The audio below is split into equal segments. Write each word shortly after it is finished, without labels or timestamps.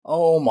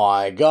Oh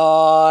my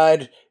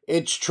god,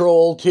 it's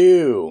Troll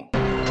 2.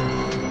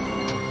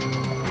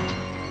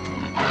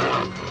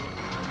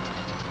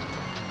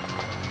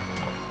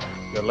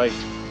 You're late.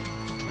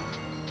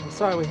 I'm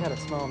sorry we had a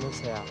small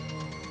mishap.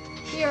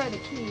 Here are the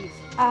keys.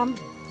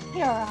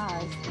 Here are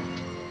ours.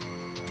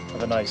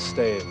 Have a nice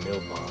stay in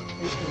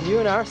Millbog. And you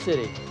in our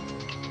city.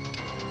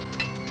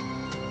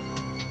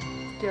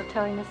 Still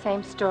telling the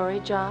same story,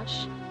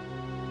 Josh?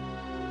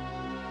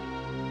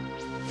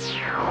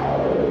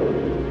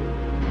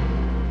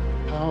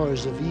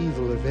 Powers of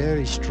evil are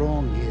very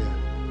strong here.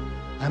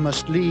 I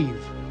must leave.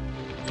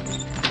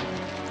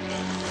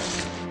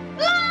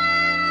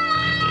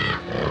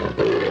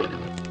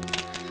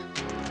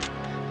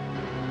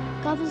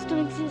 Goblins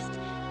don't exist.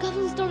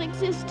 Goblins don't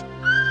exist.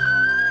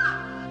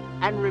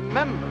 And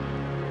remember,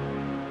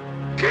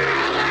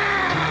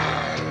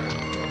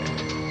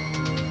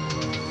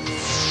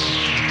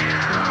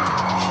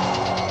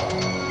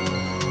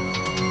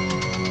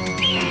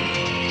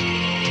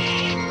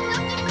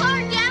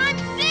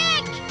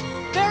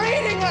 They're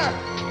eating her!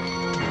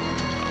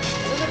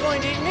 Then they're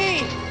going to eat me!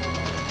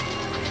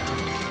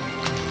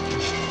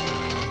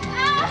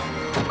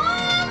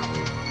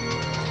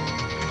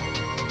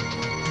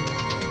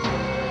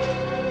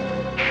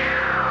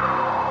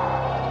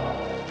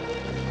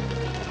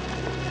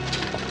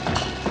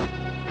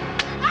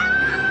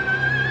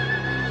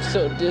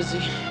 so dizzy.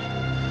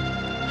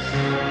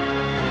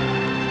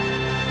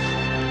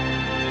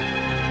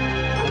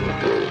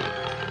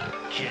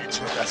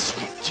 Kids with a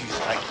sweet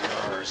tooth like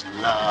yours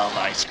love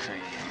ice cream.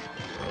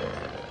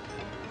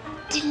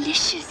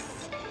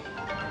 Delicious.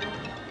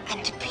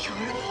 And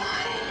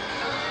purified.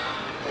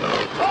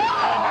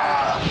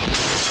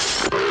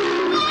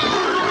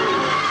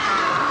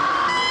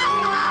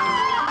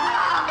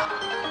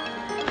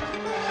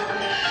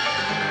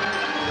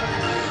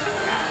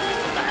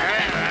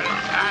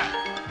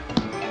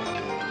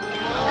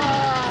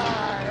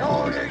 I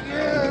order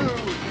you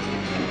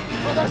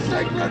for the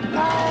sacred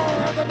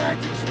power of the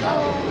magic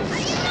stones.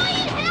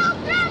 Need help,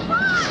 Grandpa!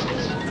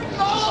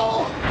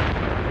 No!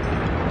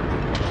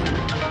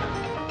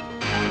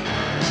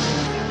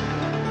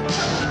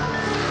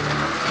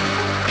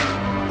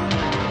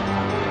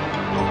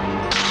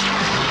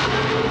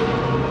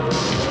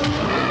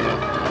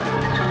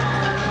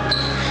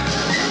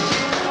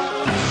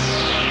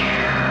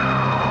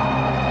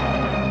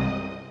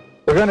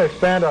 We're going to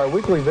expand our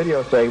weekly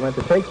video segment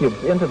to take you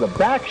into the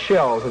back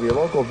shelves of your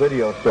local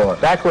video store.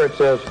 Back where it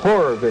says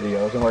horror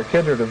videos and where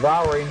kids are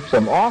devouring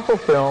some awful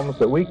films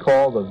that we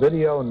call the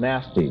video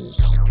nasties.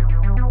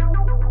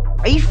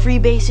 Are you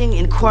freebasing?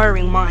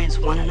 Inquiring minds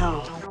want to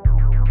know.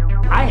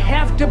 I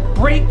have to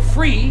break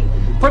free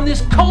from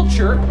this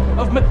culture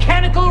of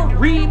mechanical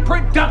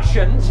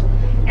reproductions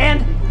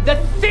and the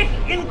thick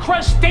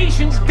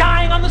incrustations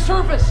dying on the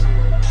surface.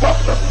 From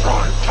the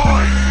prime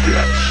time,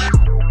 bitch!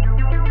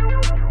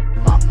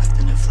 Monmouth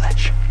and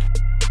Fletch.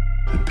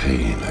 The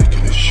pain, I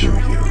can assure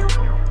you,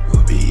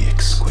 will be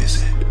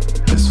exquisite.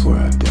 As for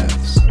our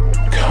deaths,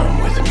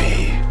 come with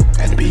me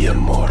and be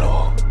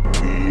immortal.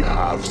 We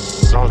have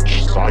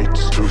such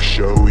sights to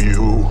show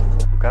you.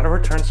 Gotta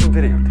return some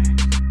videotapes.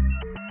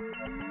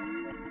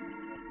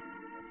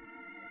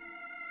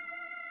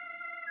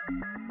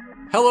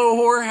 Hello,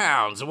 horror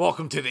hounds, and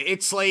welcome to the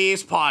It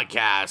Slays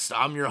podcast.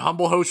 I'm your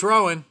humble host,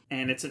 Rowan.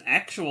 And it's an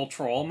actual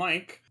troll,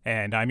 Mike.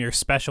 And I'm your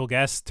special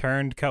guest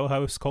turned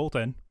co-host,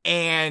 Colton.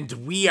 And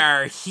we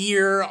are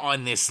here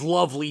on this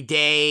lovely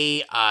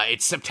day.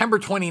 It's September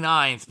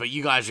 29th, but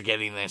you guys are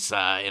getting this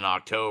in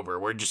October.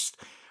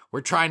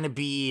 We're trying to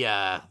be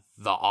the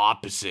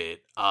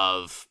opposite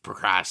of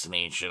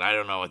procrastination. I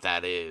don't know what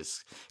that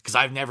is, because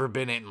I've never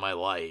been it in my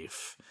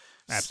life.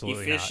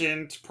 Absolutely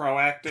Efficient,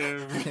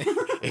 proactive.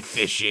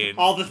 Efficient.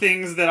 All the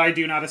things that I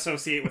do not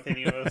associate with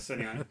any of us,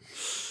 anyway.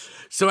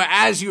 So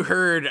as you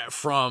heard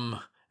from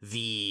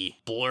the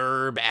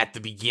blurb at the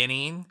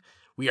beginning,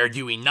 we are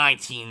doing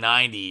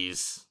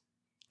 1990s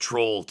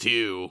Troll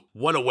 2.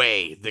 What a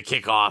way to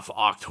kick off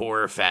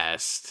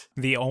Oktoberfest.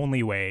 The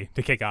only way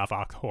to kick off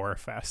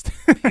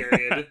Oktoberfest.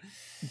 Period.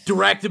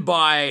 Directed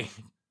by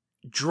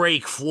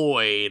Drake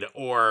Floyd,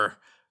 or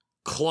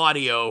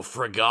Claudio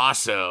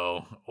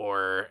Fragasso,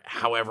 or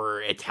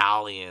however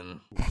Italian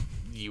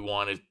you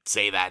want to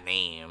say that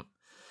name.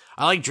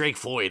 I like Drake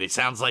Floyd. It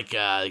sounds like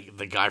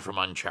the guy from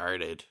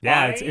Uncharted.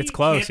 Yeah, it's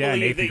close. I can't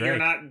believe Nathan that you're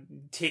Drake.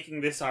 not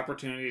taking this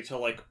opportunity to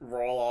like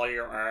roll all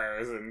your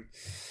R's and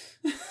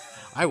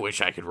I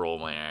wish I could roll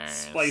my R's.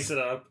 Spice it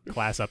up.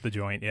 Class up the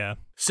joint, yeah.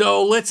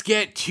 So let's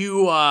get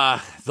to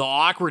the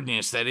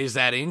awkwardness that is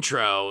that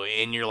intro.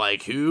 And you're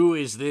like, who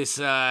is this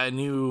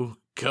new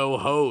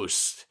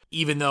co-host?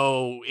 Even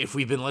though if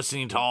we've been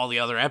listening to all the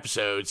other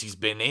episodes, he's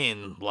been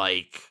in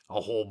like a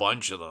whole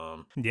bunch of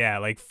them. Yeah,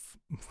 like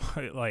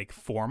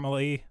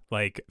formally,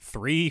 like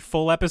 3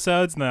 full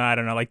episodes. No, I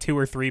don't know, like 2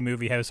 or 3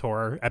 movie house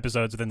horror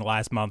episodes within the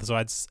last month.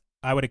 So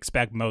I would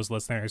expect most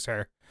listeners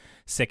are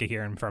sick of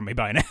hearing from me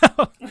by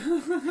now.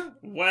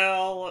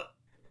 Well,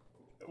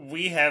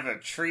 we have a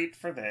treat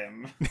for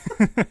them.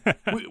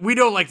 We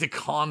don't like to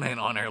comment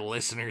on our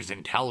listeners'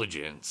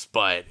 intelligence,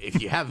 but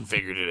if you haven't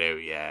figured it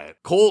out yet,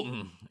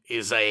 Colton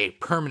is a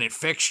permanent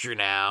fixture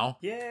now.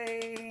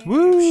 Yay!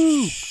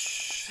 Woo!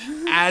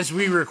 As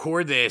we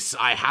record this,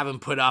 I haven't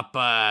put up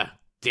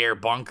Dare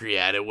Bunker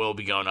yet. It will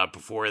be going up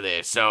before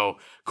this. So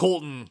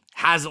Colton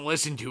hasn't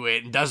listened to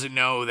it and doesn't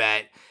know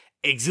that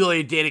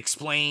Exilia did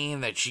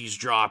explain that she's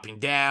dropping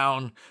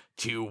down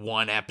to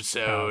one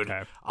episode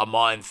a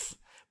month,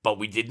 but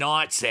we did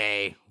not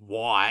say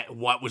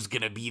what was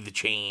going to be the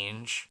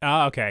change.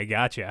 Oh, okay,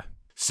 gotcha.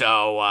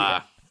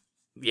 So,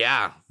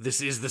 yeah,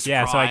 this is the surprise.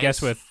 Yeah, so I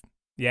guess with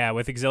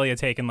Exilia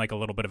taking like a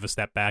little bit of a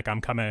step back,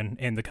 I'm coming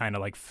in to kind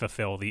of like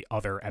fulfill the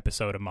other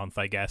episode a month,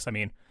 I guess. I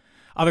mean,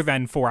 other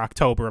than for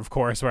October, of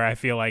course, where I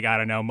feel like, I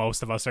don't know,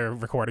 most of us are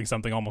recording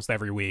something almost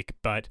every week.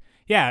 But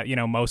yeah,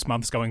 most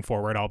months going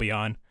forward, I'll be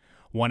on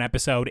one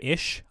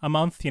episode-ish a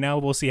month.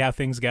 We'll see how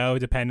things go,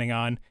 depending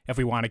on if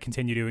we want to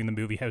continue doing the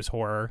Movie House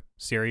Horror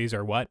series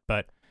or what.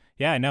 But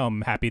yeah, no,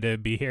 I'm happy to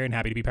be here and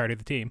happy to be part of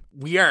the team.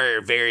 We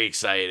are very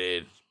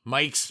excited.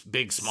 Mike's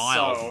big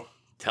smile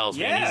tells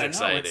me he's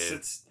excited. No,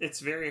 it's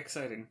very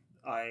exciting.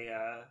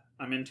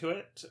 I'm into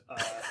it.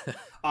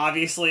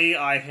 Obviously,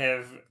 I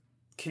have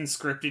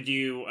conscripted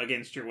you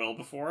against your will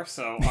before,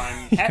 so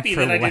I'm happy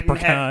that I didn't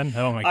have.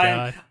 Oh my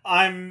god!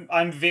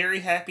 I'm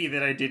very happy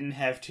that I didn't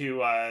have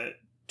to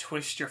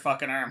twist your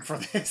fucking arm for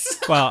this.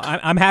 Well,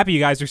 I'm happy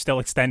you guys are still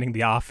extending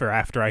the offer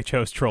after I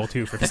chose Troll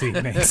 2 for this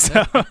evening.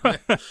 So.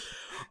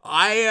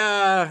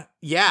 I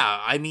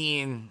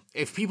mean,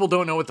 if people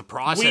don't know what the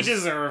process... We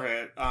deserve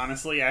it,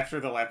 honestly. After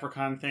the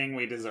Leprechaun thing,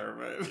 we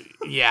deserve it.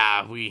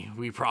 Yeah,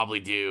 we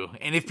probably do.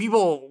 And if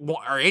people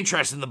are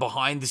interested in the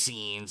behind the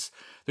scenes,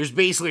 there's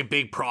basically a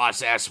big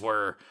process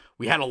where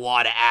we had a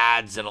lot of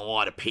ads and a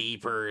lot of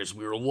papers.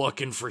 We were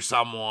looking for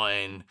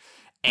someone,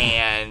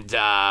 and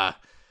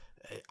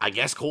I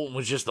guess Colton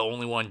was just the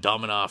only one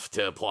dumb enough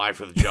to apply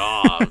for the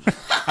job.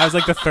 I was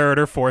like the third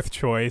or fourth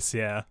choice.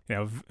 Yeah,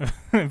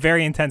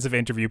 very intensive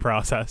interview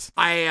process.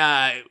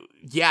 Our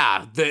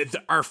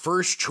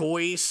first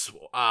choice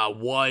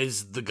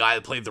was the guy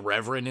that played the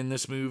Reverend in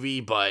this movie,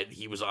 but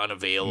he was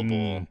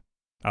unavailable.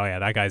 Oh yeah,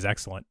 that guy's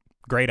excellent.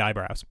 Great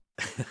eyebrows.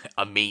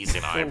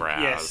 Amazing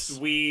eyebrows. Yes,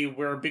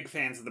 we're big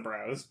fans of the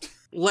brows.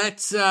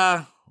 Let's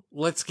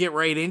get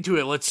right into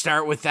it. Let's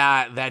start with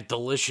that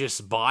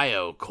delicious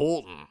bio,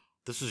 Colton.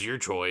 This was your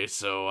choice,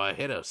 so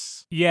hit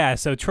us. Yeah,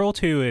 so Troll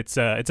 2, it's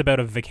about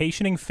a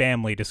vacationing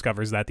family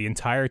discovers that the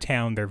entire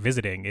town they're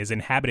visiting is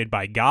inhabited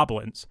by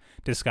goblins,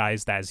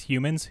 disguised as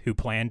humans who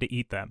plan to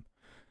eat them.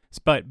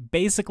 But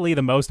basically,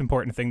 the most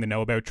important thing to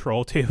know about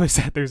Troll 2 is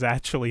that there's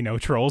actually no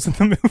trolls in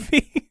the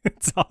movie.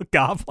 It's all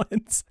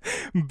goblins.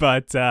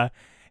 But,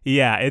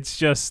 yeah, it's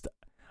just...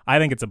 I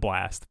think it's a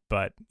blast,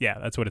 but yeah,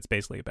 that's what it's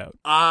basically about.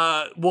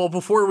 Well,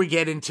 before we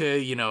get into,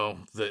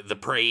 the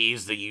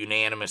praise, the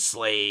unanimous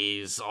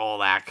slays, all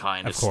that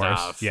kind of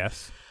stuff.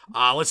 Yes.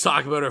 Let's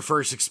talk about our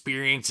first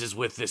experiences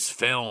with this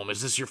film.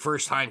 Is this your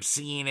first time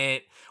seeing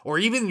it? Or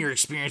even your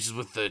experiences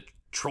with the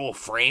Troll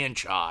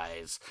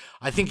franchise?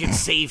 I think it's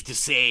safe to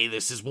say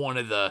this is one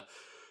of the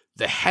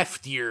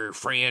heftier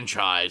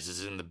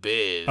franchises in the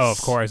biz. Oh,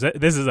 of course.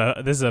 This is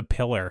a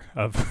pillar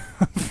of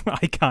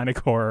iconic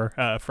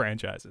horror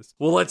franchises.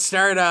 Well, let's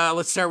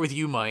start with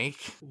you, Mike.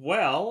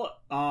 Well,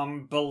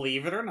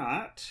 believe it or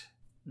not,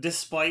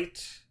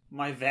 despite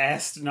my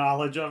vast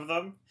knowledge of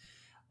them,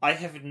 I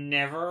have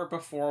never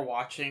before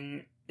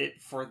watching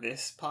it for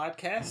this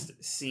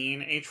podcast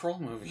seen a Troll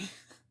movie.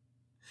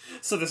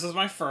 So this is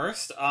my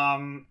first.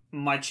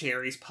 My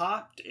cherries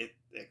popped. It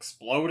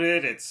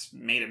exploded. It's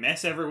made a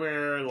mess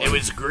everywhere. It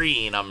was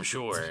green, I'm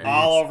sure.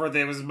 All over.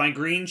 My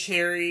green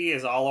cherry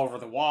is all over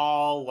the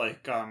wall.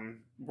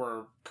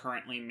 We're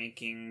currently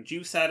making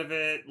juice out of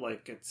it.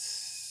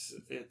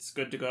 It's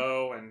good to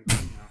go, and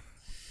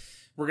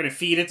we're gonna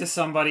feed it to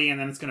somebody, and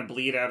then it's gonna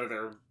bleed out of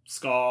their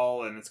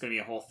skull, and it's gonna be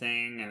a whole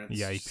thing, and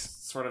it's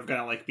sort of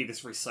gonna be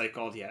this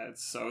recycled.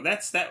 So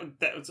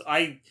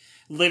I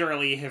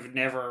literally have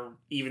never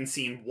even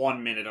seen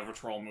 1 minute of a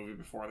Troll movie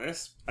before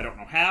this. I don't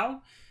know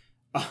how.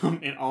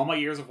 In all my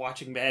years of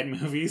watching bad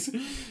movies,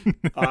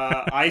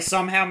 I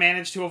somehow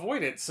managed to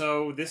avoid it.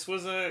 So this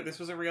was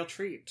a real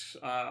treat.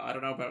 I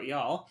don't know about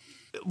y'all.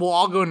 Well,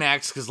 I'll go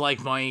next because,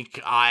 like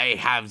Mike, I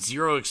have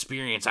zero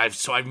experience.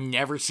 I've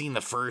never seen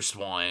the first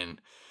one.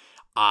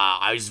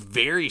 I was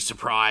very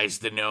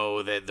surprised to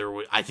know that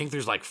I think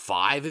there's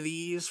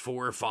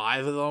 4 or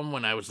 5 of them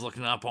when I was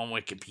looking up on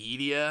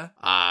Wikipedia.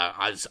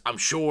 I'm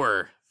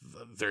sure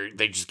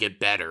they just get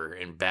better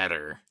and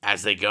better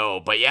as they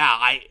go. But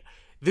yeah,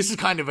 this is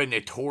kind of a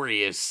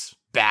notorious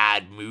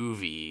bad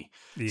movie.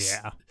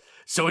 Yeah.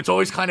 So it's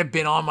always kind of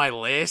been on my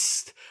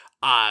list.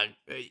 A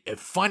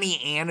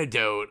funny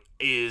anecdote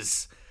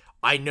is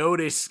I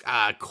noticed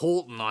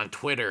Colton on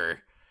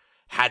Twitter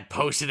had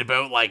posted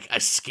about a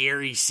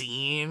scary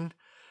scene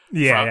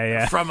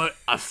from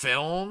a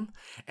film.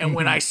 And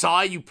when I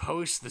saw you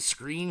post the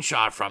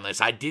screenshot from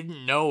this, I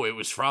didn't know it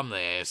was from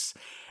this.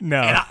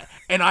 No.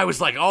 And I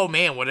was like, oh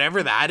man,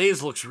 whatever that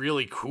is looks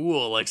really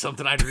cool. Like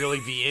something I'd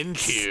really be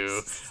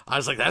into. I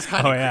was like, that's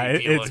kind of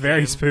creepy. It's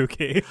very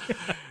spooky.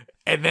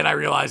 And then I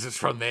realized it's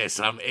from this.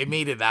 It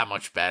made it that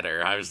much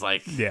better. I was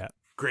like, yeah,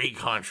 great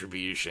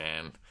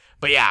contribution.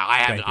 But yeah,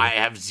 I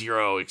have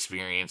zero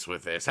experience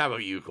with this. How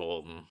about you,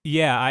 Colton?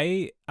 Yeah,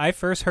 I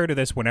first heard of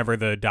this whenever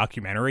the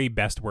documentary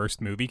Best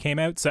Worst Movie came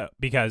out. So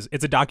because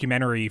it's a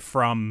documentary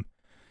from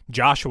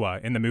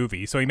Joshua in the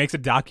movie, so he makes a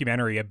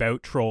documentary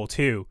about Troll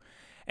 2,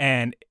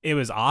 and it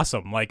was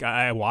awesome. Like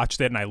I watched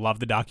it and I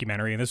loved the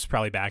documentary. And this was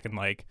probably back in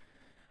like,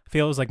 I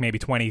feel it was like maybe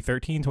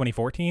 2013,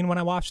 2014 when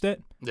I watched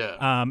it.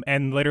 Yeah.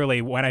 And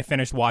literally when I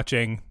finished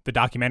watching the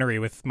documentary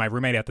with my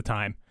roommate at the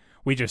time,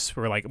 we just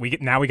were like, we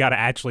got to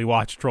actually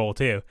watch Troll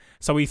 2.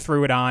 So we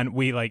threw it on.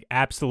 We like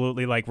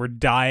absolutely like were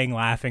dying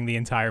laughing the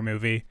entire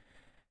movie.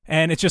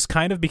 And it's just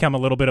kind of become a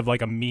little bit of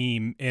like a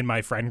meme in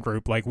my friend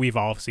group. Like we've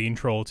all seen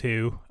Troll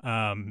 2.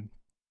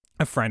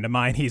 A friend of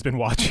mine, he's been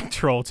watching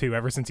Troll 2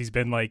 ever since he's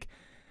been like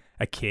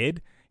a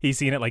kid. He's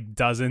seen it like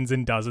dozens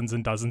and dozens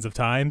and dozens of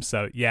times.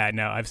 So yeah,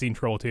 no, I've seen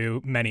Troll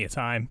 2 many a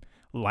time.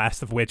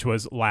 Last of which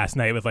was last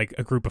night with like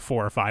a group of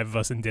 4 or 5 of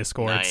us in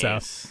Discord. Nice.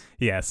 So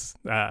yes,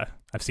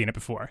 I've seen it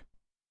before.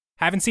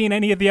 Haven't seen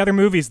any of the other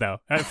movies, though.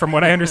 From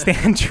what I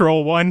understand,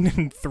 Troll 1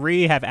 and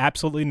 3 have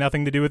absolutely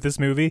nothing to do with this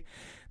movie.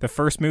 The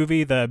first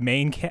movie, the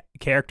main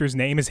character's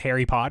name is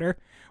Harry Potter,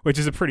 which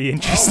is a pretty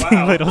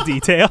interesting little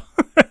detail.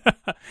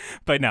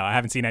 But no, I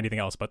haven't seen anything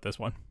else but this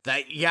one.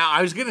 I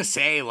was going to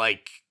say,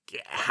 like,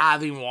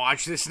 having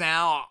watched this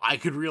now, I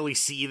could really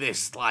see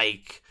this,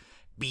 like,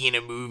 being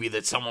a movie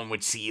that someone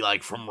would see,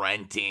 like, from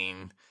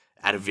renting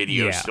at a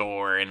video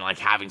store and like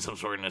having some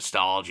sort of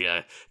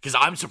nostalgia, because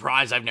I'm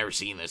surprised I've never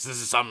seen this. This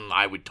is something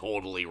I would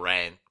totally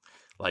rent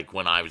like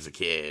when I was a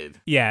kid.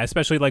 Yeah,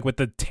 especially like with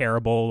the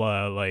terrible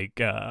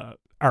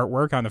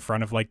artwork on the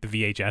front of like the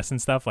VHS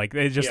and stuff. Like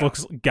it just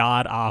looks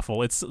god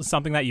awful. It's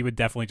something that you would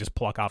definitely just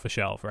pluck off a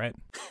shelf, right?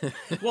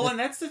 Well, and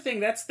that's the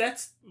thing. That's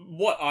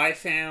what I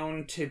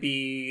found to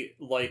be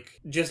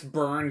like just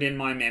burned in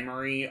my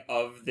memory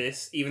of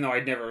this, even though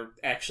I'd never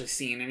actually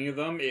seen any of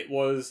them. It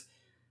was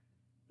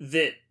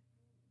that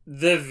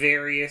the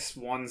various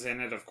ones in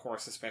it, of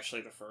course,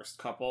 especially the first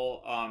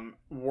couple,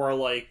 were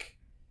like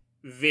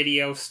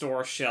video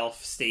store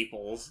shelf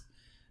staples.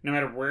 No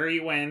matter where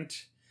you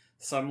went,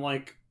 some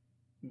like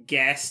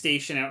gas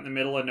station out in the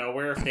middle of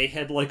nowhere, if they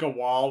had like a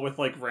wall with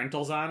like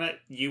rentals on it,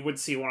 you would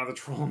see one of the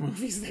Troll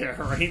movies there,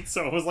 right?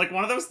 So it was like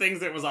one of those things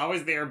that was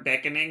always there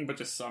beckoning, but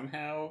just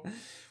somehow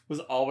was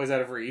always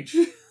out of reach.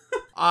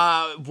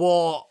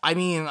 Well, I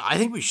mean, I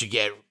think we should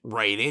get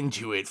right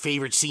into it.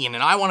 Favorite scene,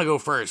 and I want to go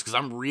first because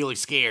I'm really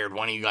scared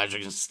one of you guys are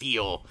gonna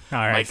steal. All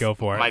right, go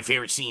for it. My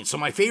favorite scene. So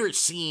my favorite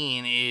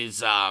scene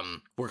is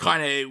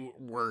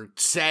we're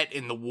set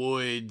in the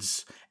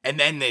woods, and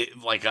then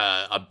like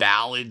a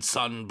ballad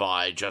sung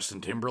by Justin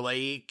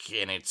Timberlake,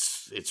 and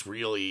it's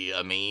really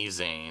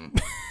amazing.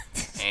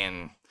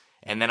 and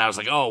then I was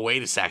like, oh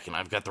wait a second,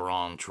 I've got the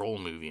wrong Troll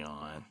movie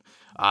on.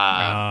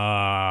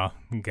 God.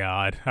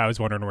 I was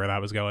wondering where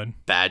that was going.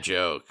 Bad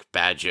joke.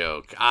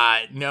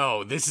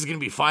 No, this is going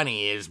to be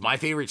funny. Is my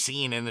favorite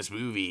scene in this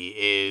movie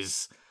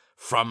is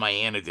from My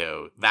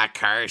Antidote. That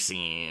car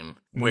scene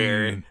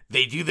where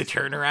they do the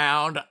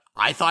turnaround.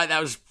 I thought that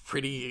was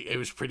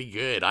pretty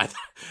good.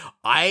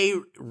 I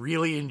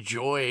really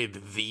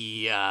enjoyed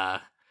the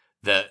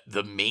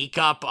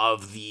makeup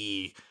of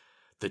the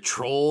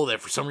troll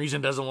that for some reason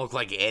doesn't look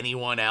like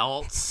anyone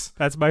else.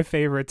 That's my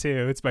favorite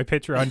too. It's my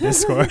picture on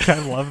Discord. I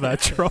love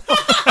that troll.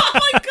 Oh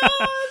my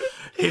god!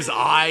 His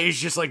eyes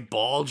just like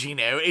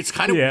bulging out. It's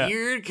kind of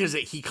weird because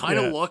he kind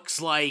of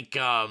looks like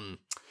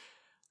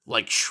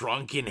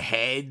shrunken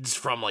heads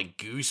from like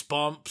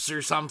Goosebumps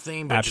or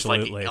something, but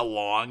Absolutely. just like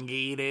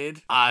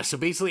elongated. So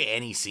basically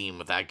any scene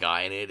with that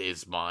guy in it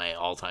is my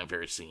all-time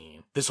favorite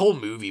scene. This whole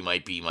movie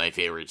might be my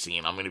favorite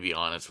scene. I'm going to be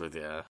honest with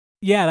you.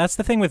 Yeah, that's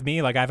the thing with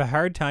me. Like, I have a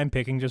hard time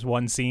picking just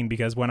one scene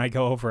because when I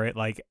go over it,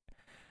 like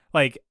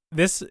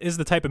this is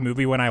the type of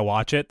movie when I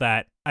watch it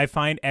that I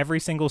find every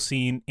single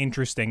scene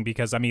interesting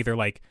because I'm either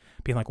like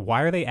being like,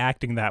 why are they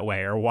acting that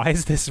way? Or why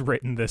is this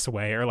written this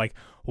way? Or like,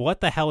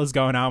 what the hell is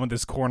going on with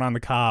this corn on the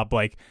cob?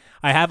 Like,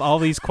 I have all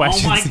these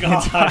questions. Oh my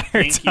God. The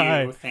entire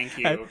time Thank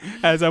you.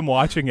 As I'm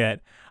watching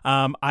it.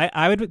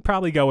 I would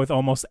probably go with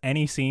almost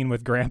any scene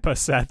with Grandpa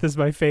Seth as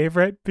my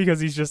favorite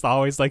because he's just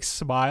always like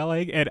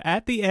smiling. And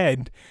at the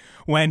end,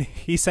 when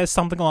he says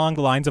something along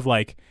the lines of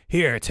like,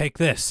 here, take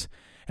this,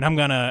 and I'm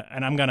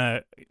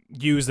gonna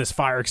use this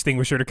fire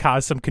extinguisher to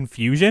cause some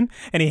confusion,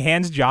 and he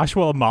hands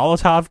Joshua a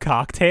Molotov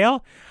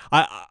cocktail,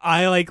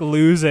 I like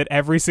lose it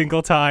every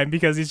single time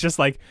because he's just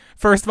like,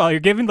 first of all, you're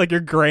giving like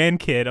your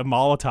grandkid a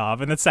Molotov,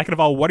 and then second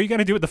of all, what are you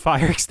gonna do with the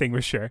fire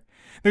extinguisher?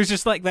 There's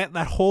just like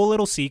that whole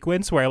little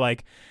sequence where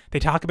like they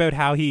talk about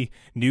how he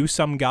knew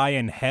some guy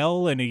in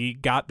hell and he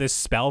got this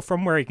spell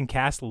from where he can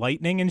cast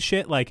lightning and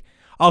shit. Like,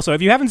 Also,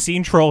 if you haven't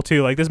seen Troll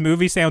 2, like, this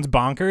movie sounds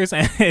bonkers,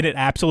 and it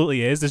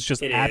absolutely is. It's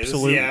just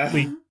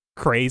absolutely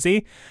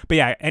crazy. But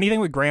yeah, anything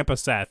with Grandpa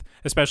Seth,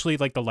 especially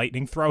like the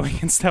lightning throwing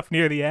and stuff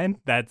near the end,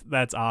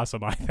 that's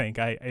awesome. I think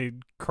it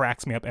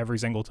cracks me up every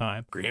single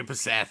time. Grandpa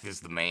Seth is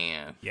the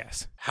man.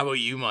 Yes. How about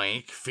you,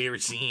 Mike?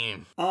 Favorite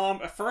scene?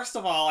 First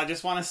of all, I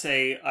just want to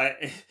say,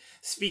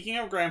 speaking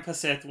of Grandpa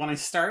Seth, when I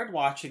started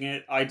watching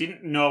it, I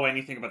didn't know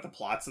anything about the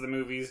plots of the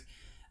movies.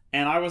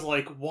 And I was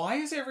like, why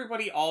is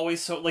everybody always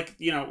so, like,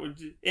 you know,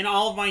 in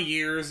all of my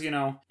years, you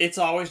know, it's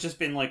always just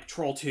been, like,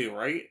 Troll 2,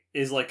 right?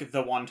 Is, like,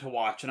 the one to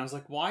watch. And I was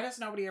like, why does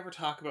nobody ever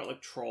talk about,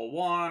 like, Troll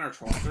 1 or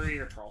Troll 3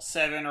 or Troll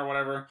 7 or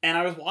whatever? And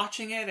I was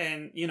watching it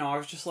and, you know, I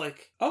was just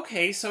like,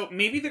 okay, so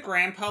maybe the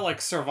grandpa,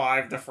 like,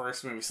 survived the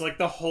first movie. So, like,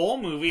 the whole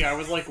movie, I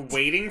was, like,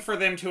 waiting for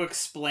them to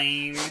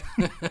explain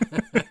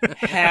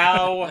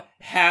how,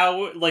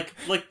 like,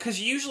 because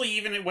usually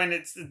even when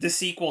it's the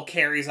sequel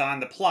carries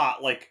on the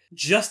plot, like,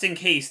 just in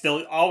case,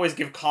 they'll always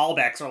give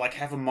callbacks or, like,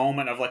 have a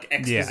moment of, like,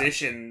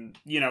 exposition,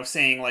 you know,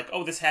 saying, like,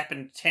 oh, this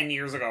happened 10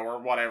 years ago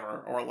or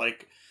whatever, or,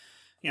 like,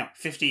 you know,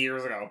 50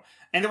 years ago.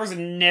 And there was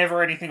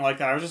never anything like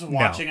that. I was just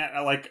watching it,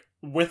 like,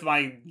 with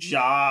my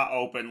jaw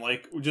open,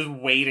 like, just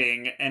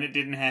waiting, and it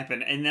didn't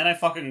happen. And then I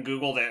fucking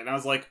Googled it, and I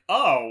was like,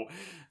 oh,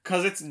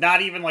 because it's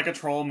not even, like, a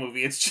troll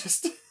movie. It's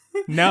just...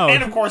 No.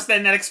 And, of course,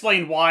 then that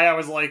explained why I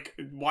was like,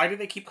 why do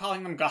they keep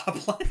calling them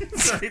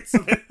goblins? Right? So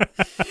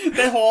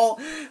the whole...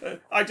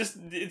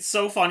 it's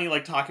so funny,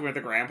 like, talking about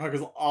the grandpa,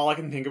 because all I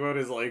can think about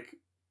is, like,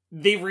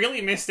 they really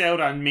missed out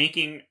on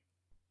making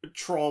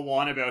Troll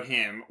 1 about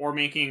him, or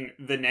making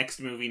the next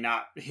movie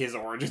not his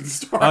origin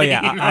story. Oh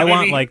yeah, you know I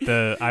want mean? like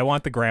I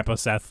want the Grandpa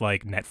Seth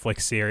like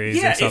Netflix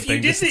series or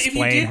something. Just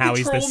explain how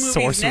he's the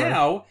sorcerer.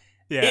 Now,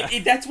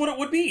 that's what it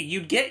would be.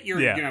 You'd get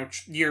your you know,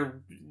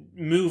 your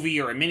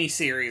movie or a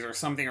miniseries or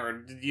something,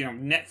 or, you know,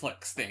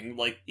 Netflix thing,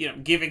 like, you know,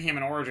 giving him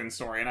an origin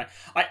story. And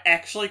I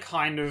actually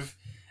kind of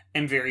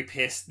am very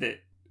pissed that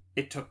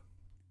it took,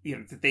 you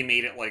know, that they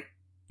made it like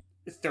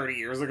 30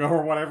 years ago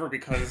or whatever,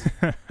 because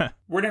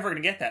we're never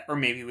going to get that. Or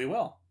maybe we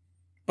will.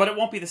 But it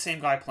won't be the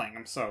same guy playing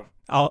him, so...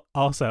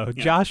 Also,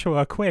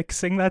 Joshua, quick,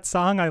 sing that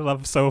song I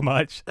love so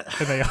much.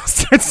 And they all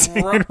start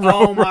singing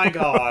Oh my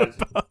god.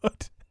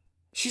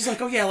 She's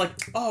like, oh yeah, like,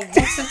 oh,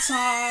 what's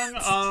that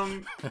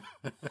song?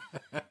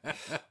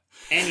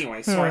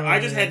 Anyway, sorry, I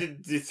just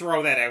had to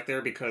throw that out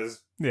there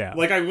because... Yeah.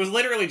 Like, I was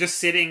literally just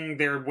sitting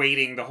there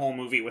waiting the whole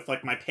movie with,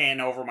 like, my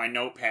pen over my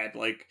notepad,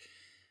 like...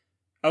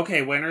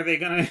 Okay, when are they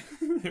gonna...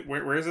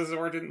 where's his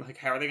origin? Like,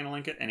 how are they gonna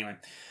link it? Anyway.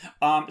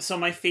 So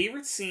my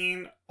favorite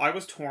scene, I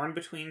was torn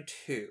between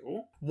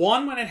two.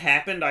 One, when it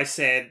happened, I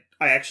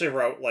actually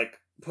wrote, like,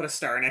 put a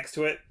star next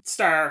to it.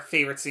 Star,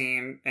 favorite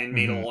scene, and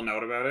made a little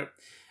note about it.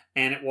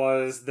 And it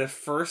was the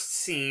first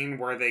scene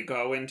where they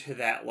go into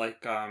that,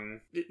 like,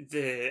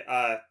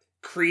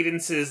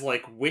 Credence's,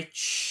 like,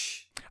 witch...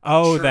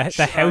 Oh, church,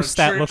 the house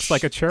that church, looks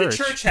like a church.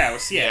 The church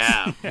house,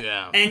 yes.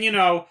 Yeah. And, you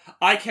know,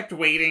 I kept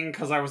waiting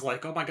because I was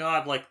like, oh my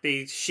god, like,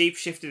 they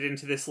shapeshifted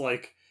into this,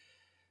 like,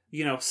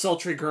 you know,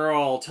 sultry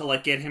girl to,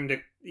 like, get him to,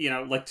 you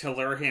know, like, to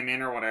lure him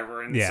in or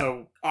whatever. And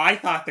so I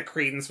thought the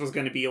Credence was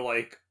going to be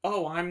like,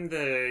 oh, I'm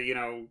the, you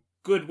know,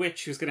 good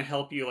witch who's going to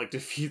help you, like,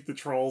 defeat the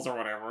trolls or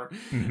whatever.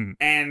 Mm-hmm.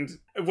 And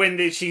when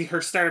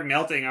her started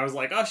melting, I was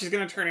like, oh, she's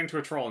going to turn into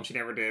a troll, and she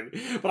never did.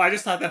 But I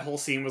just thought that whole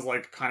scene was,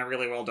 like, kind of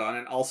really well done.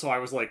 And also I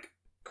was like,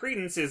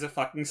 Credence is a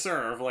fucking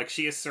serve. Like,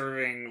 she is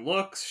serving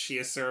looks, she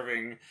is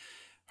serving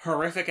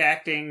horrific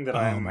acting that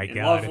I'm in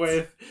love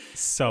with.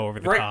 So over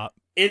the top.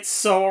 It's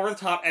so over the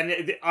top,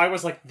 and I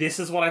was like, this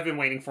is what I've been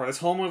waiting for. This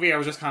whole movie, I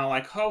was just kind of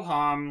like,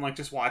 ho-hum, like,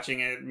 just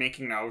watching it,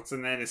 making notes,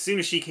 and then as soon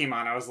as she came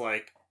on, I was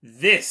like,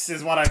 this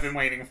is what I've been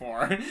waiting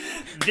for.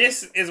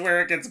 This is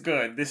where it gets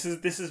good. This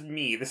is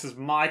me. This is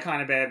my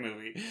kind of bad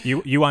movie.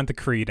 You want the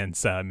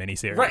Credence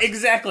miniseries, right?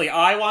 Exactly.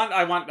 I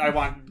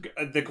want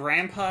the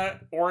Grandpa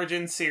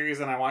origin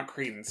series, and I want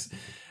Credence.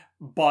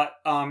 But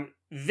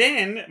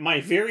then my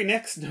very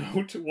next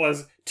note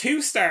was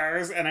 2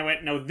 stars, and I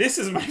went, no, this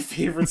is my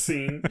favorite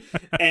scene,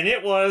 and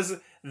it was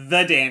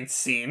the dance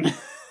scene.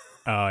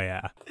 Oh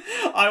yeah.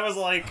 I was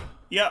like,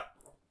 yep,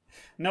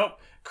 nope.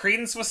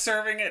 Credence was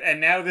serving it, and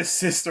now this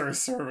sister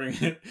is serving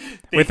it.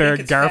 With her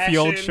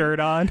Garfield shirt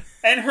on.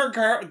 And her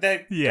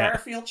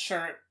Garfield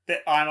shirt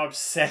that I'm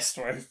obsessed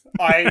with.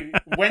 I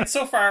went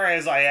so far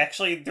as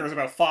there was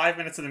about 5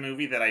 minutes of the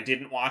movie that I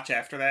didn't watch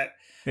after that.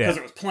 Because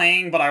it was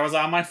playing, but I was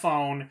on my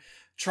phone,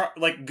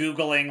 like,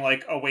 Googling,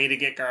 like, a way to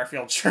get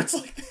Garfield shirts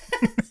like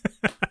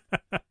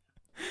that.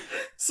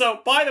 So,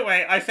 by the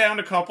way, I found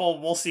a couple.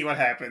 We'll see what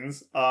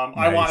happens. Nice.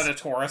 I wanted a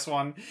Taurus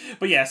one.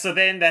 But yeah, so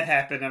then that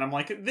happened, and I'm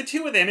like, the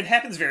two of them, it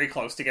happens very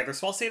close together.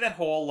 So I'll say that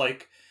whole,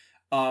 like,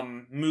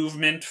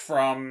 movement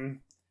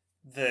from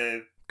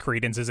the...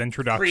 Credence's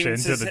introduction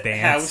to the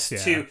dance.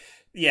 House to...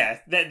 Yeah,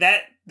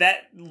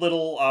 that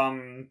little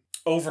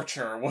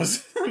overture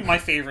was my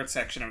favorite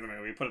section of the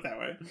movie, put it that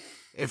way.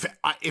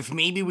 If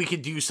maybe we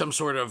could do some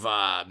sort of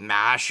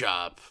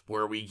mashup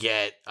where we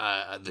get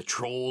the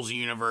Trolls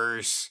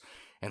universe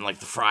and like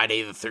the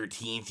Friday the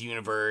 13th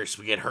universe.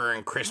 We get her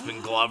and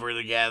Crispin Glover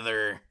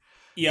together.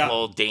 Yeah.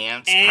 Little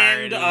dance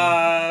party.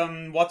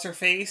 And, what's her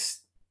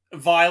face?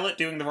 Violet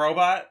doing the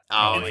robot.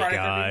 Oh in my Friday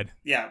God. 13th?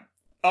 Yeah.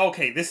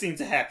 Okay, this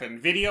needs to happen.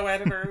 Video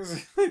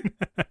editors,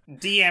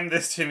 DM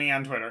this to me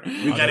on Twitter.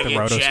 We gotta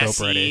get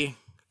Jesse. Ready.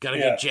 Gotta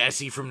get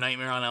Jesse from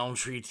Nightmare on Elm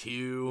Street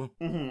 2.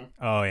 Mm-hmm.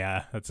 Oh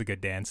yeah, that's a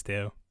good dance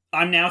too.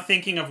 I'm now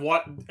thinking of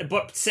what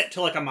set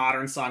to like a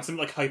modern song,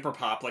 something like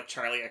hyperpop, like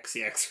Charlie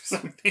XCX or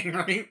something,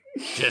 right?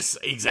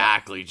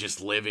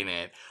 Just living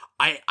it.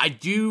 I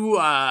do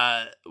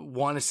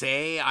want to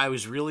say I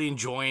was really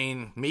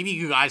enjoying. Maybe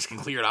you guys can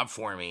clear it up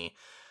for me.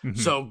 Mm-hmm.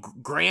 So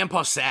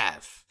Grandpa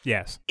Seth.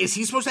 Yes. Is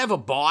he supposed to have a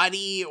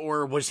body,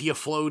 or was he a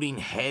floating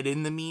head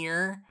in the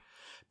mirror?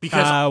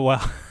 Because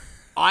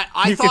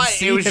I thought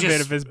see it was a just bit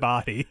of his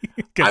body.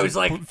 I was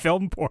like,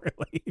 filmed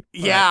poorly.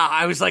 Yeah,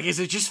 I was like, is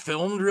it just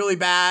filmed really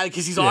bad?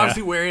 Because he's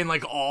obviously wearing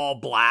like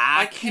all black.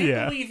 I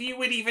can't believe you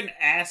would even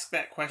ask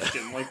that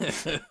question.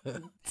 Like,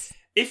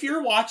 if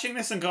you're watching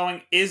this and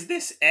going, "Is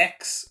this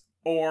X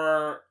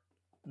or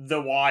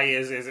the Y?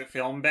 Is it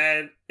film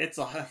bad?" It's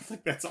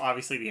like that's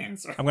obviously the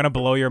answer. I'm gonna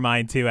blow your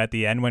mind too at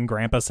the end when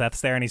Grandpa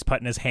Seth's there and he's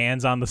putting his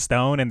hands on the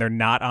stone and they're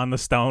not on the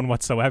stone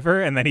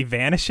whatsoever, and then he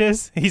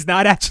vanishes. He's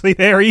not actually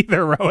there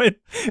either, Rowan.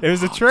 It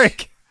was a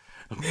trick.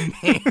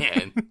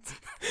 Man,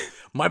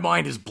 my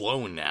mind is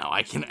blown now.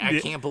 I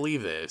can't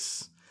believe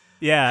this.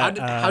 Yeah.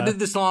 How did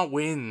this not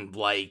win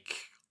like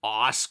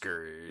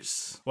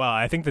Oscars? Well,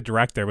 I think the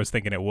director was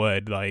thinking it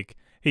would. Like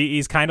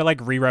he's kind of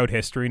like rewrote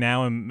history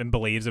now and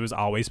believes it was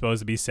always supposed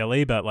to be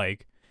silly, but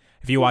like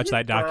if you watch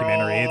that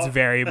documentary, it's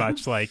very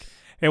much like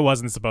it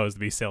wasn't supposed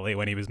to be silly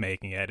when he was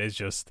making it. It's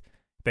just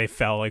they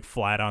fell like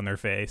flat on their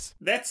face.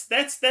 That's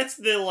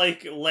the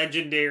like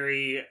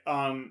legendary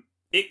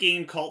it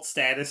gained cult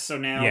status, so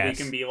now we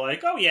can be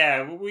like, oh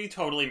yeah, we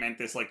totally meant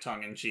this like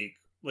tongue in cheek.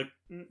 Like,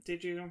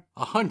 did you?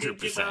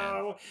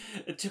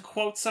 100%. To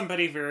quote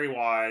somebody very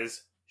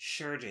wise,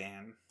 sure,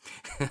 Dan.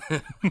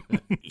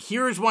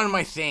 Here's one of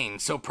my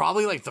things. So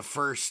probably like the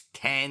first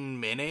 10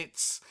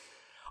 minutes,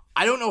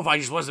 I don't know if I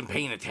just wasn't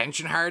paying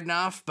attention hard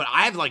enough, but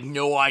I have like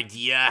no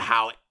idea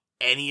how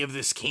any of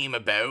this came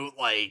about.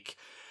 Like,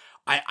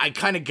 I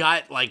kind of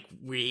got like,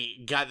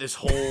 we got this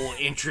whole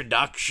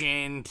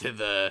introduction to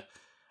the,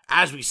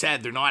 as we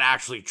said, they're not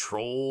actually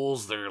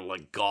trolls, they're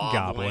like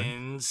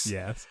goblins.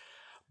 Yes.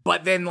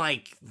 But then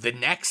like the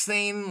next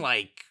thing,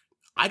 like,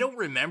 I don't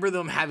remember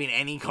them having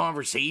any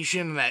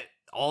conversation that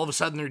all of a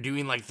sudden they're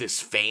doing like this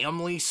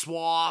family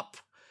swap.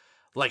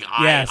 Like,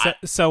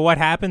 so what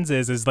happens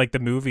is like the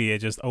movie, it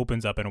just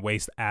opens up and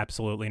wastes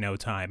absolutely no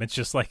time. It's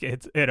just like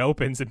it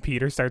opens and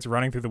Peter starts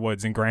running through the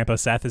woods and Grandpa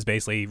Seth is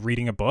basically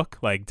reading a book,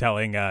 like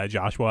telling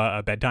Joshua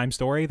a bedtime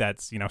story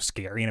that's,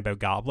 scary and about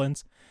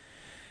goblins.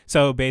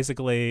 So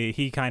basically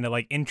he kind of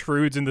like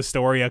intrudes in the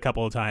story a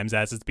couple of times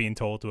as it's being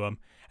told to him.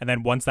 And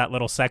then once that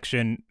little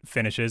section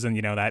finishes and,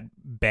 that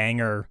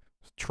banger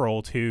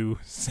Troll 2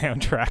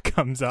 soundtrack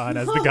comes on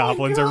as the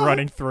goblins are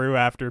running through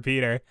after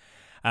Peter,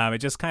 it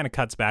just kind of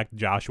cuts back to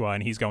Joshua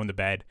and he's going to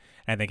bed.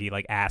 I think he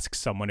like asks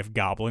someone if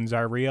goblins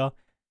are real.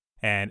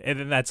 And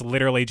that's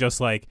literally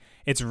just like,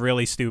 it's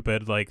really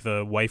stupid. Like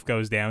the wife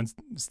goes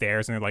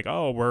downstairs and they're like,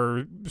 oh,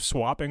 we're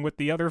swapping with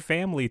the other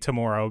family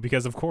tomorrow.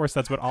 Because of course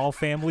that's what all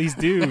families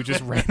do.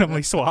 Just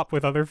randomly swap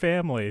with other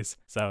families.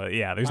 So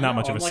yeah, there's not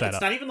much of a setup.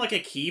 It's not even like a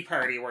key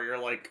party where you're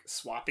like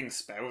swapping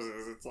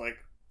spouses. It's like,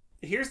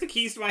 here's the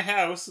keys to my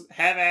house,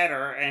 have at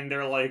her. And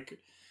they're like,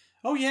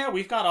 oh yeah,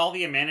 we've got all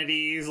the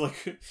amenities.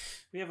 Like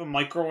we have a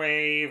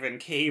microwave and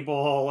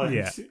cable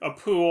and a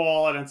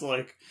pool. And it's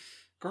like,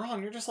 girl,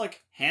 and you're just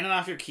like handing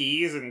off your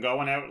keys and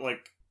going out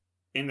like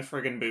in the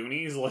friggin'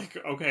 boonies. Like,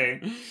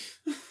 okay,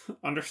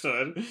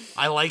 understood.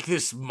 I like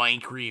this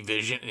Mike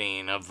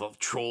revisioning of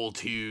Troll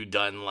 2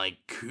 done like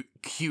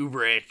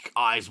Kubrick,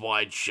 Eyes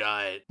Wide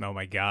Shut. Oh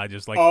my god,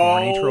 just like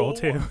horny Troll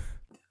 2.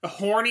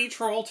 Horny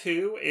Troll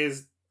 2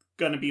 is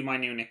gonna be my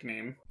new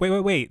nickname.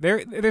 Wait.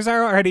 There's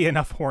already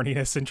enough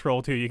horniness in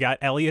Troll 2. You got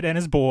Elliot and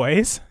his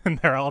boys, and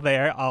they're all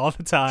there all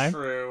the time.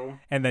 True.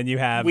 And then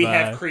we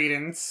have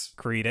Credence.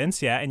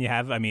 Credence, yeah, and you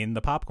have,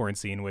 the popcorn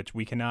scene, which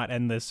we cannot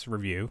end this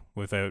review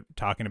without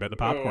talking about the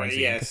popcorn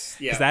scene. Yes,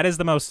 because that is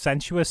the most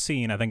sensuous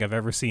scene I think I've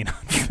ever seen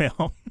on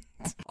film.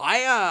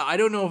 I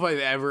don't know if I've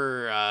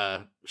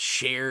ever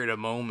shared a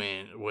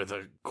moment with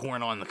a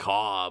corn on the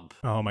cob.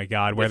 Oh my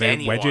god, where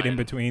they wedge it in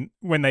between,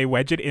 when they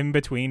wedge it in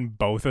between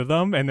both of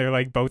them and they're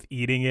like both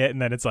eating it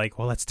and then it's like,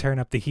 well, let's turn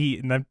up the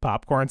heat and then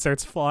popcorn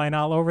starts flying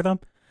all over them.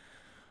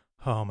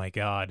 Oh my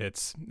god,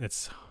 it's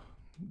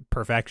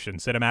perfection,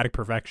 cinematic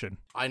perfection.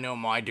 I know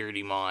my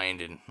dirty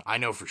mind, and I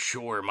know for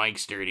sure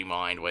Mike's dirty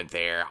mind went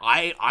there.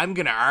 I'm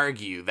gonna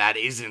argue that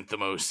isn't the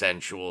most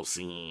sensual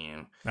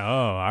scene. Oh,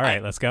 all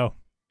right, let's go.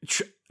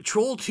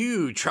 Troll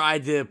 2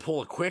 tried to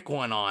pull a quick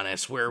one on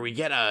us where we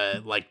get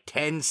a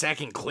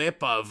 10-second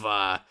clip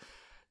of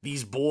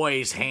these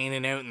boys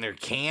hanging out in their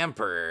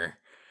camper.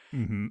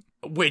 Mm-hmm.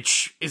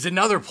 which is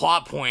another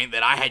plot point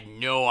that I had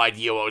no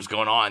idea what was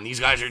going on. These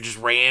guys are just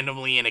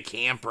randomly in a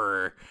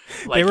camper.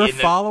 Like, they were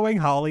following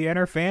Holly and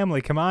her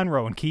family. Come on,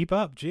 Rowan, keep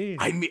up. Jeez.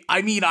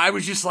 I mean, I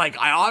was just like,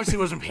 I obviously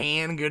wasn't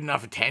paying good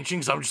enough attention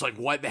because I'm just like,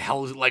 what the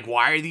hell is it? Like,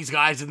 why are these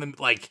guys in the,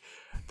 like,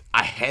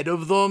 ahead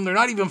of them? They're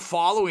not even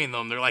following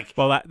them. They're like...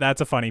 Well,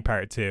 that's a funny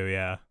part, too,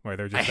 yeah, where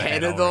they're just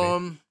ahead of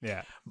them.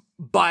 Yeah.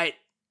 But,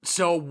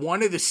 so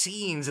one of the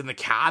scenes in the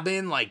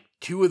cabin, like,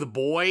 two of the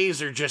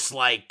boys are just,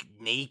 like,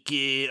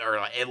 naked, or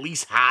at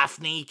least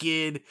half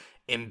naked,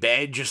 in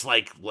bed, just,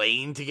 like,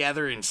 laying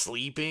together and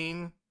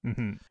sleeping.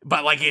 Mm-hmm.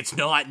 But, like, it's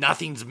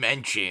nothing's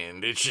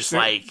mentioned. It's just,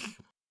 like...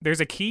 There's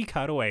a key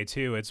cutaway,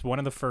 too. It's one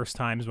of the first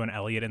times when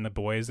Elliot and the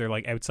boys, they're,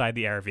 like, outside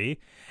the RV.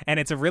 And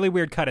it's a really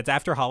weird cut. It's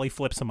after Holly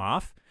flips him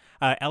off.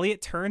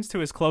 Elliot turns to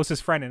his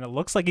closest friend, and it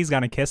looks like he's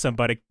going to kiss him,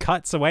 but it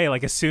cuts away,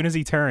 like, as soon as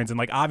he turns. And,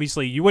 like,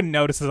 obviously, you wouldn't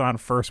notice this on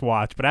first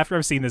watch, but after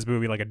I've seen this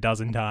movie, like, a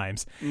dozen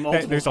times,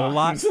 there's a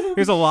lot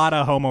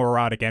of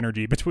homoerotic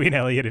energy between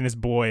Elliot and his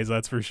boys,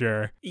 that's for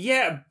sure.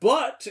 Yeah,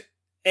 but,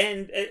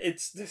 and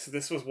it's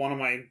this was one of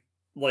my,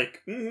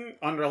 like,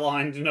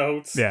 underlined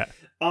notes. Yeah.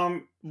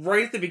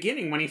 Right at the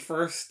beginning, when he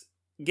first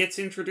gets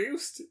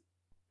introduced,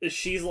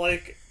 she's,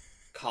 like,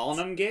 calling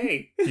him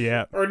gay.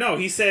 Yeah. Or no,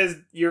 he says,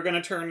 "You're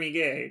gonna turn me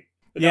gay."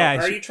 No, yeah.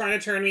 Are you trying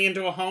to turn me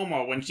into a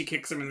homo when she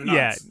kicks him in the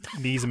nuts? Yeah,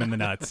 knees him in the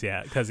nuts,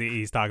 yeah. Because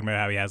he's talking about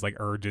how he has, like,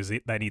 urges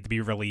that need to be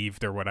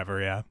relieved or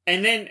whatever, yeah.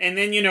 And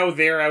then you know,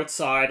 they're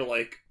outside,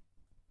 like,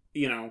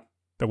 you know,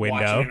 the window.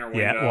 Watching in her window.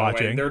 Yeah,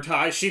 watching.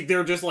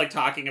 They're just, like,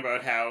 talking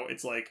about how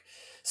it's, like,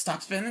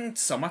 stop spending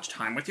so much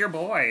time with your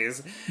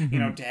boys. Mm-hmm. You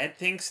know, Dad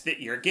thinks that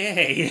you're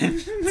gay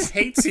and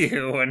hates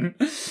you. And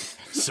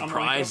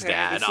surprise, like, okay,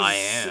 Dad, I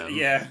am.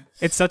 Yeah.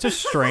 It's such a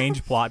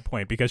strange plot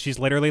point because she's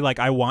literally like,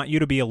 I want you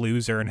to be a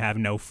loser and have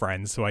no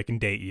friends so I can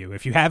date you.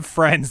 If you have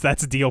friends,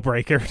 that's a deal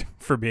breaker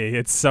for me.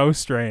 It's so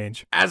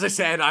strange. As I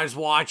said, I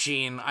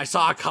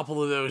saw a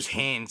couple of those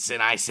hints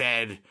and I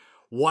said,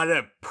 what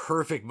a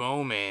perfect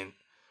moment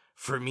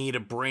for me to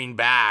bring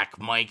back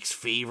Mike's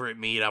favorite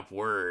made-up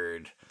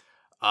word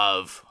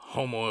of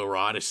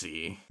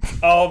homoeroticy.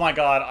 Oh my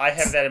god, I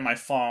have that in my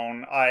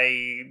phone.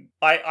 I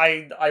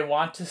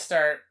want to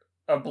start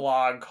a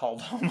blog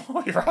called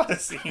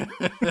Homoeroticy.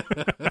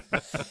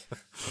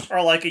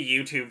 Or like a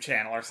YouTube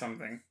channel or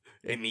something.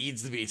 It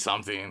needs to be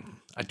something.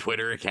 A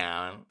Twitter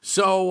account.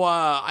 So,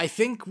 I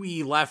think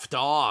we left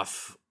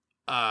off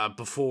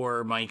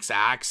before Mike's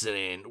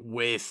accident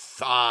with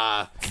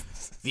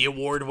the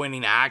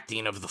award-winning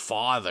acting of the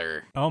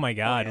father. Oh my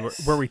god, Oh,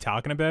 yes. Were we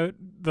talking about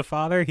the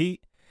father? He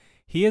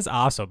is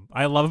awesome.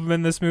 I love him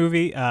in this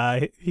movie.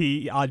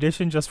 He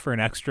auditioned just for an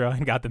extra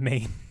and got the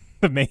main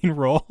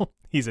role.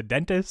 He's a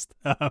dentist.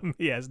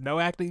 He has no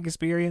acting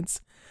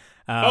experience.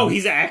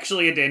 He's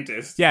actually a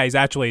dentist. Yeah, he's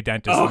actually a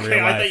dentist in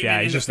real life. I thought you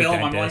meant he's in just the film.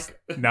 a dentist.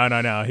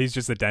 No, he's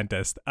just a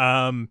dentist.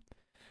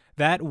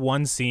 That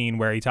one scene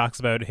where he talks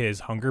about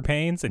his hunger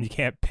pains and you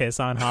can't piss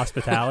on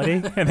hospitality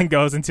and then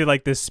goes into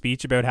like this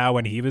speech about how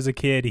when he was a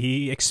kid,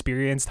 he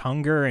experienced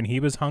hunger and he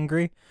was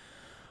hungry.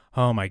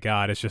 Oh my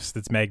god,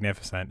 it's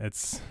magnificent.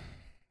 It's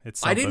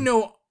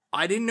something.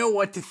 I didn't know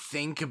what to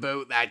think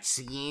about that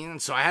scene,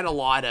 so I had a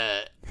lot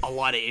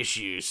of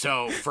issues.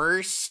 So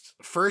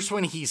first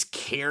when he's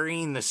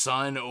carrying the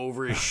son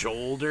over his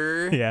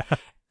shoulder, yeah,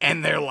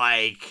 and they're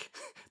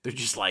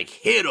just like,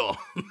 hit him.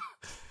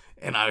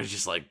 And I was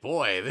just like,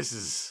 boy, this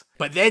is...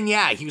 But then,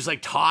 yeah, he was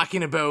like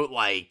talking about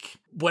like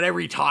whatever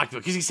he talked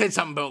about, because he said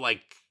something about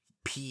like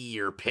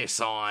pee or piss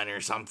on or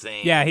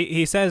something. Yeah,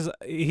 he says,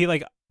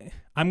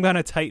 I'm going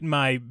to tighten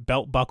my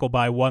belt buckle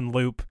by one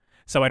loop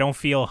so I don't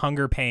feel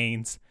hunger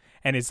pains.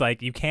 And it's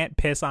like, you can't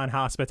piss on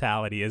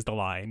hospitality is the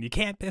line. You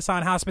can't piss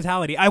on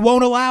hospitality. I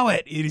won't allow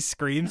it. He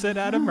screams it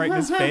at him right in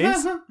his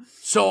face.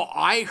 So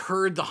I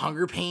heard the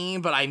hunger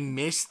pain, but I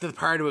missed the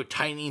part about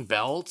tightening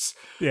belts.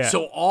 Yeah.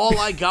 So all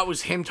I got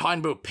was him talking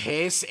about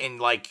piss, and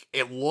like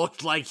it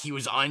looked like he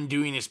was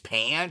undoing his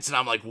pants. And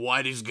I'm like,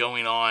 what is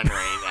going on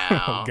right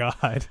now? Oh,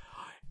 God.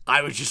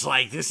 I was just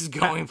like, this is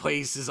going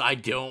places I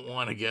don't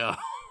want to go.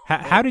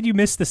 How did you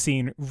miss the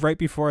scene right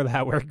before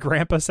that where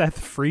Grandpa Seth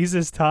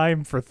freezes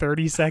time for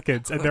 30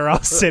 seconds and they're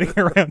all sitting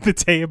around the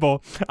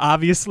table,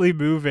 obviously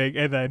moving,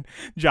 and then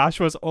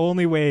Joshua's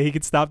only way he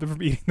could stop them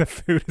from eating the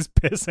food is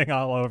pissing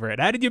all over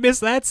it? How did you miss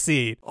that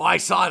scene? Oh, I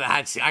saw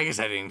that scene. I guess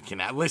I didn't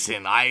connect.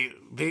 Listen,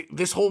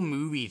 this whole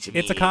movie to me,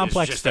 it's a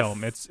complex film.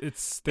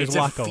 There's a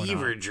lot going on. It's a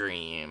fever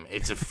dream.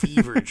 It's a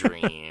fever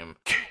dream.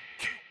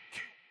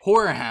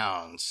 Horror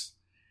Hounds.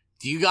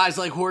 Do you guys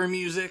like horror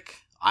music?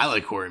 I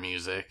like horror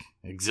music.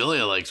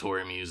 Exilia likes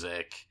horror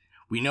music.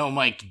 We know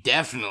Mike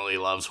definitely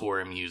loves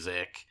horror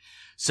music.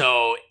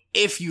 So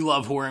if you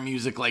love horror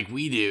music like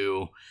we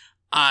do,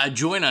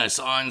 join us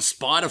on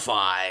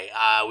Spotify.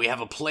 We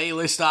have a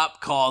playlist up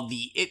called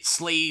the It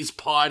Slays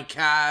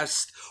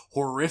Podcast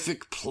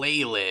Horrific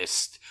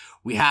Playlist.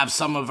 We have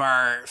some of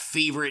our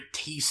favorite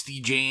tasty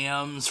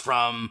jams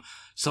from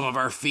some of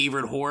our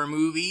favorite horror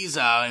movies,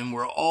 and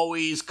we're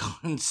always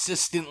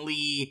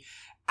consistently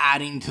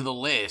adding to the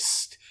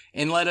list.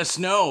 and let us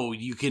know.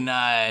 You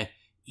can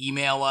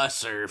email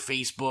us or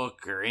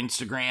Facebook or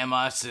Instagram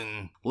us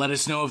and let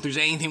us know if there's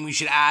anything we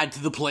should add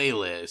to the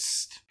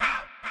playlist.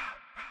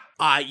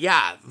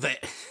 Yeah,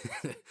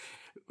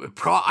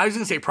 I was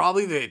gonna say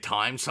probably the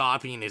time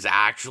stopping is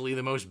actually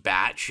the most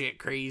batshit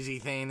crazy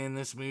thing in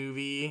this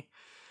movie.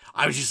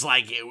 I was just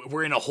like,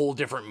 we're in a whole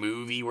different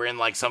movie. We're in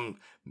like some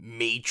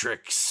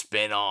Matrix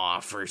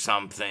spin-off or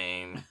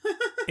something.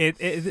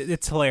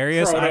 It's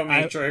hilarious.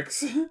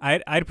 Proto-Matrix.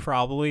 I'd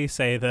probably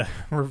say the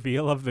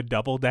reveal of the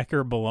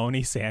double-decker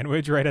bologna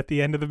sandwich right at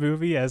the end of the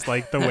movie as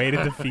like the way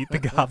to defeat the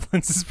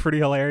goblins is pretty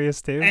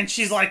hilarious too. And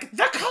she's like,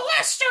 the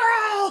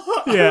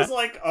cholesterol! Yeah. I was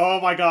like, oh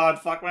my god,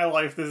 fuck my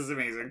life, this is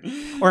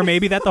amazing. Or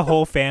maybe that the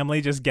whole family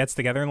just gets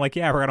together and like,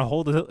 yeah, we're gonna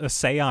hold a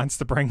seance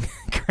to bring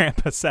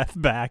Grandpa Seth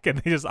back, and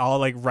they just all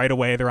like right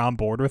away they're on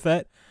board with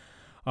it.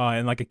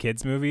 In like a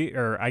kids movie,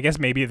 or I guess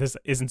maybe this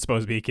isn't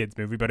supposed to be a kids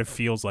movie, but it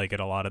feels like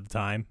it a lot of the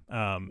time.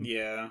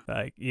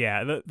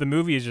 The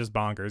movie is just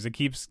bonkers. It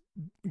keeps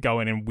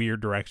going in weird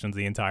directions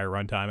the entire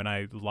runtime, and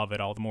I love it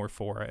all the more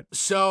for it.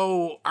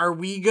 So, are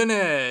we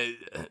gonna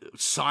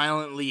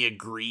silently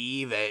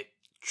agree that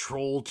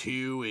Troll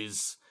 2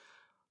 is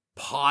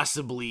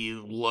possibly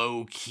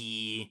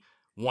low-key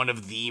one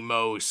of the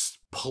most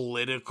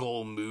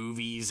political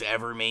movies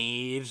ever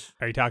made?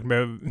 Are you talking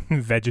about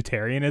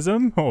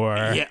vegetarianism or?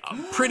 Yeah,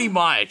 pretty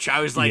much. I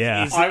was like,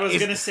 I was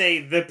gonna say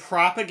the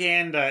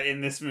propaganda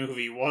in this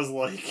movie was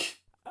like,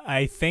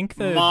 I think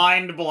the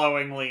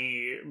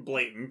mind-blowingly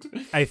blatant.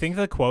 I think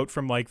the quote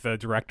from like the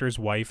director's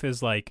wife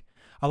is like,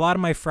 a lot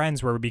of my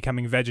friends were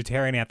becoming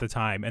vegetarian at the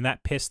time, and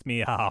that pissed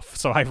me off,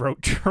 so I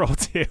wrote Troll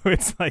 2.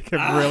 It's like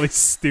a really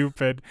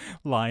stupid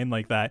line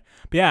like that.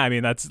 But yeah, I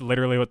mean, that's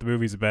literally what the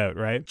movie's about,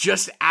 right?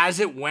 Just as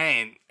it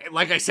went,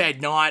 like I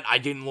said, I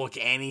didn't look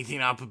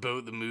anything up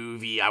about the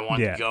movie. I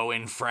wanted to go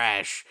in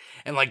fresh.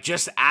 And like,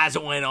 just as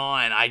it went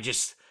on, I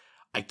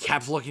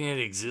kept looking at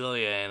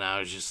Exilia, and I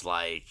was just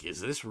like,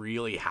 is this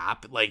really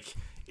happen? Like,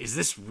 is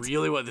this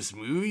really what this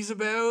movie's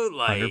about?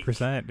 Like,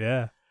 100%,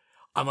 yeah.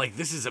 I'm like,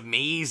 this is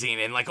amazing,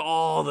 and like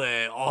all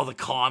the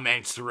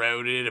comments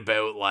throughout it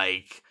about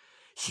like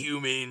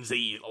humans that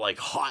eat like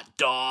hot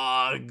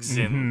dogs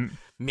and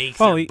make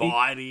their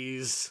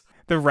bodies.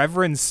 The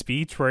Reverend's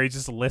speech where he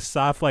just lists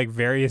off like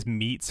various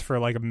meats for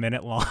like a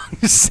minute long,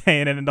 just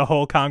saying it, and the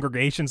whole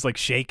congregation's like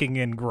shaking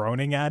and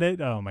groaning at it.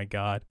 Oh my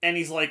god! And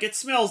he's like, "It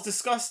smells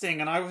disgusting,"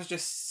 and I was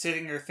just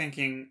sitting there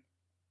thinking,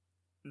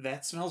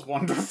 that smells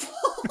wonderful.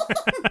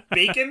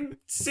 Bacon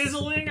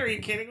sizzling? Are you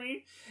kidding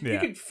me? Yeah. You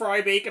could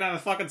fry bacon on a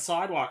fucking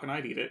sidewalk and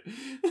I'd eat it.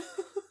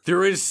 There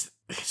was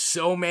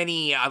so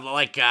many,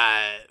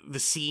 the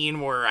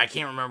scene where, I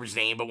can't remember his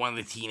name, but one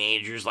of the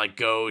teenagers, like,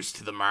 goes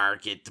to the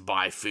market to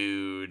buy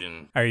food.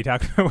 And are you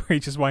talking about where he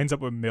just winds up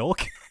with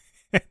milk?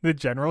 The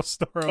general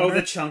store owner? Oh,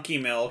 the chunky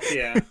milk,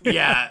 yeah.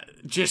 Yeah,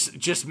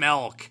 just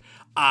milk.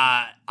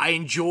 I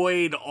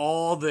enjoyed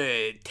all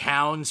the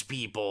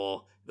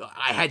townspeople.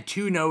 I had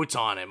 2 notes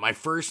on it. My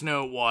first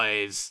note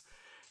was,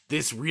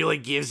 this really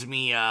gives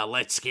me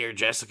Let's Scare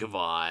Jessica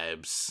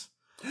vibes.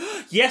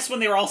 Yes, when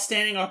they were all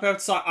standing up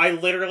outside. I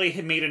literally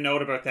had made a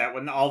note about that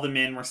when all the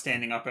men were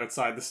standing up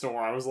outside the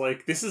store. I was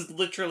like, this is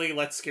literally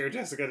Let's Scare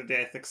Jessica to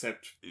death,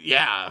 except...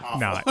 Yeah.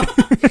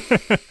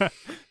 Not.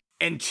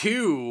 And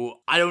 2,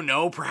 I don't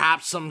know,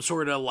 perhaps some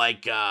sort of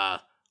like...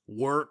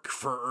 work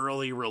for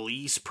early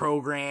release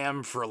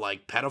program for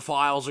like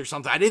pedophiles or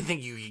something. I didn't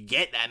think you could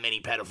get that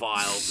many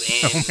pedophiles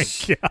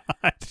in, oh my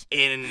God.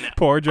 In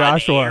poor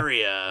Joshua an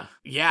area.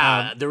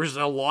 Yeah, there was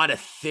a lot of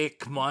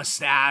thick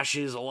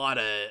mustaches, a lot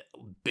of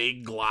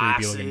big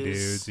glasses. Creepy looking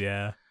dudes,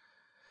 yeah.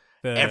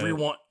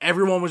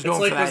 Everyone was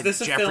going for that. Was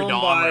this a Jeffrey film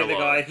Dahmer by look. the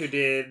guy who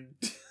did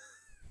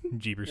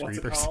Jeepers What's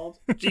Creepers? It called?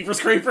 Jeepers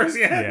Creepers,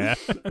 yeah.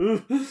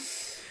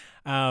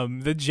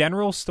 The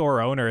general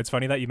store owner, it's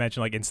funny that you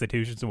mentioned like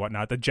institutions and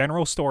whatnot. The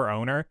general store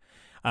owner,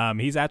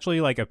 he's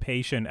actually like a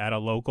patient at a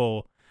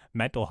local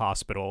mental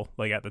hospital,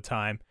 like at the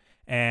time.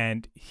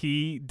 And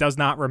he does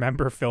not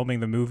remember filming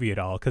the movie at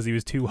all because he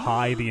was too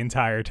high the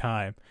entire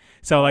time.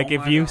 So like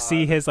if you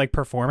see his like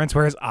performance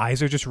where his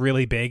eyes are just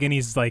really big and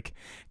he's like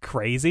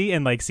crazy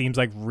and like seems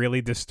like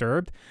really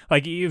disturbed,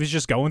 like he was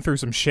just going through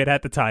some shit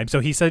at the time. So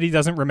he said he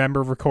doesn't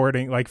remember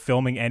recording, like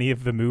filming any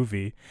of the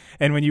movie.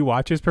 And when you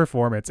watch his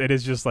performance, it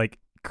is just like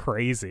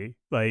crazy.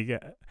 Like,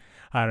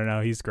 I don't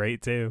know. He's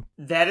great too.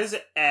 That is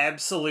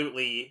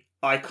absolutely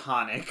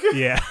iconic.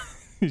 Yeah.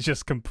 He's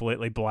just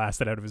completely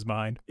blasted out of his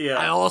mind. Yeah.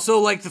 I also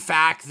like the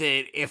fact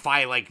that if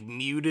I like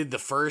muted the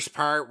first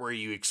part where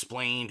you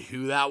explained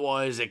who that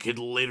was, it could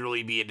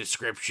literally be a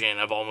description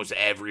of almost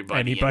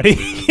everybody in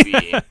the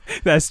movie. Yeah,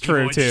 that's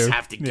true too. You just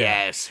have to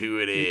guess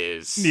who it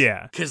is.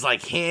 Yeah. Because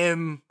like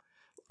him,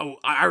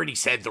 I already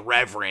said the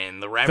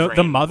Reverend.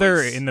 The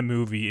mother in the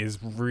movie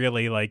is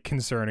really like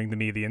concerning to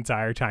me the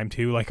entire time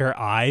too. Like her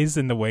eyes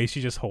and the way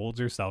she just holds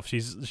herself.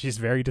 She's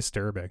very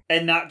disturbing.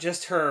 And not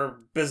just her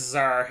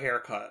bizarre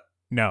haircut.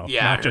 No,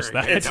 not just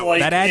that. It's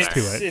like, that adds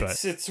to it.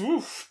 It's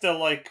the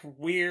like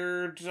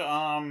weird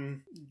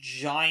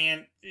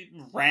giant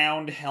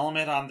round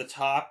helmet on the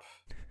top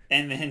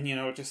And then,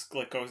 it just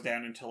like goes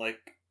down into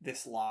like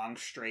this long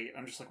straight.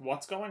 I'm just like,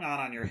 what's going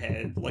on your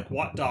head? Like,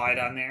 what died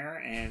on there?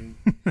 And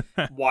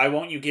why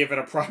won't you give it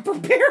a proper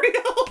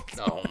burial?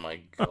 Oh my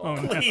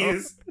god.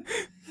 Please.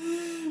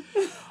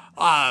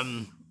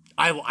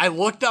 I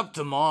looked up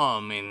the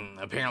mom, and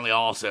apparently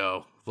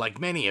also, like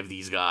many of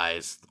these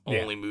guys,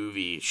 only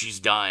movie she's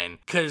done.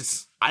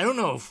 Because I don't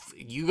know if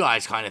you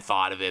guys kind of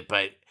thought of it,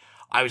 but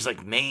I was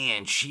like,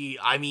 man,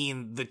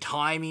 the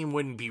timing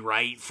wouldn't be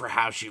right for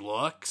how she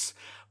looks.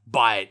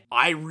 But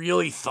I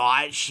really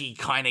thought she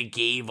kind of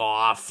gave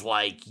off,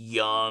 like,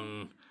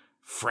 young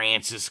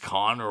Frances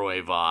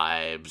Conroy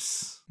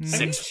vibes. I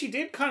mean, she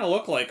did kind of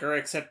look like her,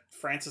 except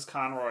Frances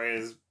Conroy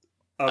is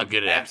a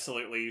good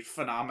absolutely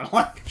phenomenal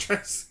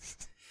actress.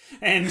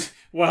 And,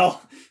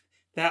 well,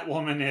 that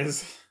woman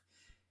is...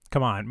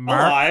 Come on,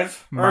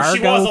 alive. Margot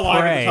she was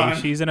alive Prey. at the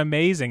time. She's an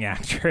amazing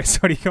actress.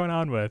 What are you going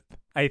on with?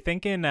 I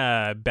think in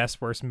Best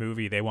Worst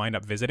Movie, they wind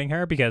up visiting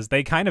her because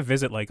they kind of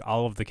visit like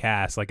all of the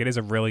cast. Like it is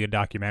a really good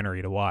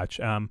documentary to watch.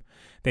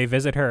 They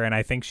visit her, and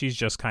I think she's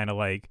just kind of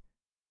like,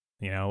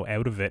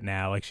 out of it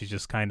now. Like she's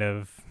just kind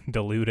of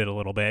diluted a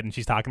little bit, and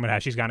she's talking about how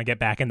she's gonna get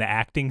back into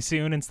acting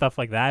soon and stuff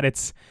like that.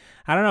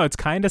 I don't know. It's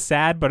kind of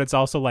sad, but it's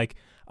also like,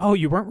 oh,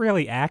 you weren't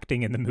really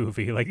acting in the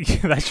movie. Like,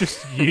 that's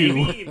just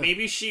you.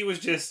 Maybe she was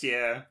just,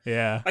 Yeah.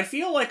 I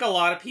feel like a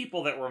lot of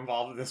people that were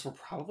involved in this were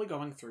probably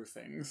going through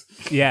things.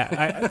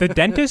 Yeah. The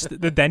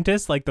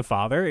dentist, like the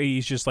father,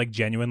 he's just like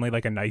genuinely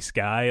like a nice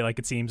guy. Like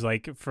it seems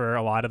like for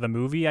a lot of the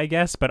movie, I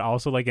guess, but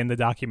also like in the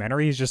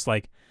documentary, he's just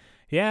like,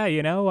 yeah,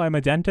 I'm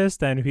a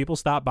dentist and people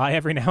stop by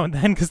every now and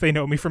then because they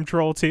know me from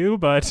Troll 2,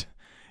 but...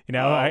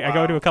 I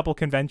go to a couple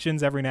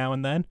conventions every now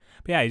and then.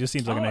 But yeah, he just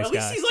seems like a nice guy.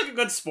 At least he's like a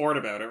good sport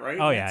about it, right?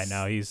 Oh yeah,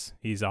 no,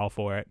 he's all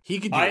for it.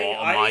 He could do all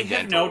my dental I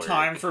have no work.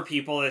 time for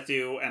people that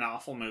do an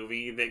awful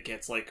movie that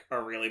gets like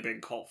a really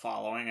big cult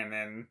following and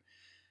then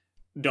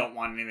don't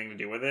want anything to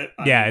do with it.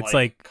 It's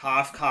like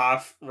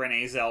Cough,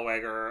 Renee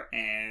Zellweger,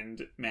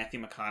 and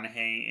Matthew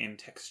McConaughey in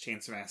Texas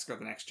Chainsaw Massacre: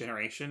 The Next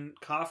Generation.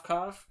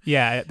 Cough.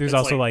 Yeah, there's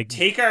also like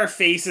take our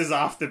faces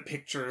off the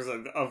pictures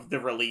of the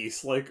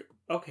release. Like,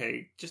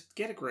 okay, just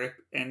get a grip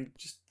and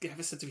just have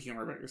a sense of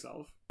humor about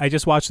yourself. I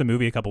just watched a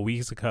movie a couple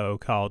weeks ago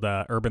called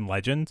Urban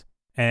Legend,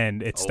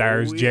 and it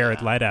stars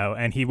Jared Leto,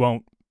 and he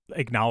won't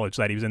acknowledge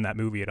that he was in that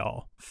movie at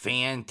all.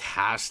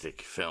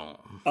 Fantastic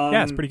film.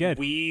 Yeah, it's pretty good.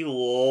 We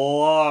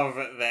love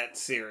that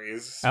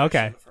series.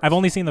 Okay. I've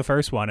only seen the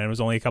first one, and it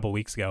was only a couple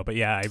weeks ago, but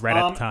yeah, I read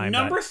at the time.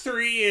 Number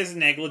 3 is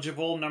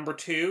negligible. Number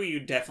 2, you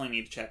definitely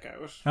need to check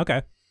out.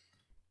 Okay.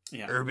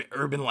 Yeah.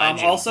 Urban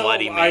Legend, also,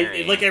 Bloody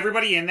Mary. like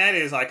everybody in that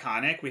is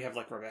iconic. We have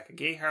like Rebecca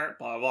Gayheart,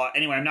 blah, blah.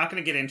 Anyway, I'm not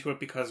going to get into it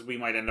because we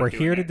might end up We're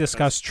here to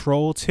discuss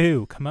Troll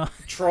 2. Come on.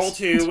 Troll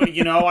 2,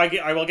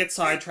 I will get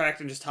sidetracked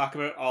and just talk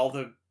about all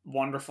the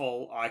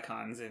wonderful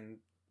icons in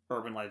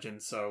Urban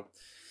Legend. So,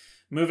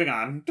 moving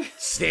on.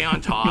 Stay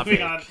on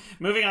topic.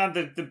 Moving on.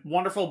 The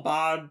wonderful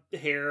bob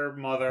hair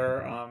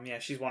mother. Yeah,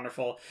 she's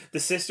wonderful.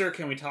 The sister.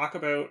 Can we talk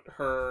about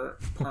her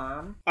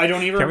perm? I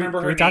don't even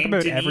remember her name. Talk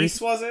about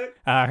Denise, was it?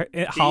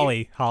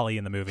 Holly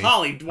in the movie.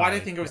 Holly. Why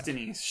did I think it was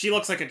Denise? She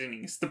looks like a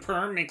Denise. The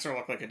perm makes her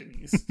look like a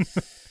Denise.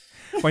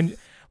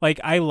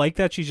 I like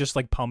that she's just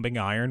like pumping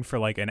iron for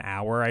like an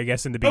hour, I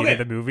guess, in the beginning of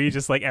the movie.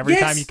 Just like every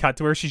time you cut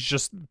to her, she's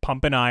just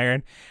pumping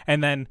iron.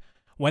 And then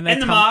when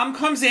the mom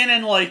comes in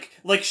and like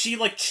she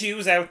like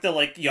chews out the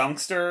like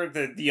youngster,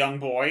 the young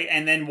boy,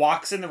 and then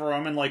walks in the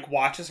room and like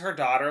watches her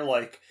daughter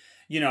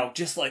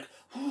just like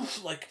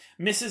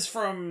Mrs.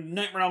 from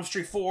Nightmare on Elm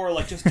Street 4,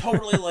 like just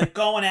totally like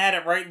going at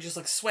it, right? And just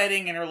like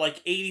sweating in her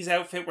like 80s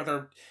outfit with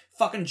her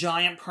fucking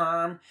giant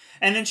perm.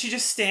 And then she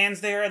just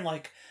stands there and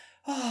like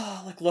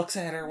looks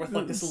at her with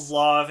like this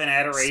love and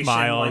adoration.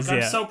 Smiles,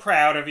 like, I'm so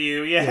proud of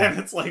you. Yeah. And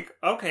it's like,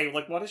 okay,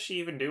 like what is she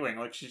even doing?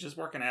 Like she's just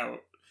working out.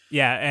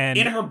 Yeah, and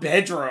in her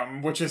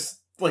bedroom, which is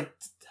like,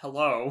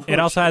 hello. It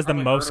also has the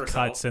most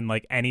cuts in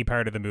like any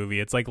part of the movie.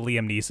 It's like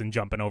Liam Neeson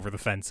jumping over the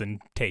fence and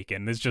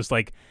Taken. There's just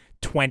like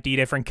 20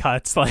 different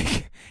cuts.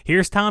 Like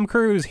here's Tom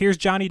Cruise, here's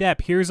Johnny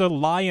Depp, here's a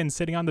lion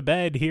sitting on the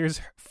bed,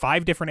 here's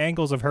 5 different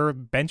angles of her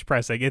bench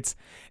pressing. It's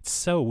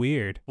so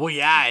weird. Well,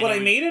 yeah. But I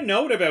made a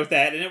note about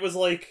that, and it was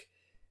like,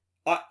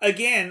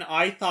 again,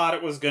 I thought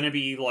it was going to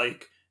be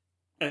like,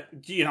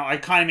 I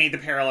kind of made the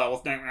parallel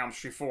with Nightmare on Elm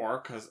Street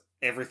 4 because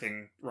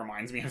everything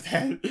reminds me of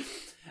that.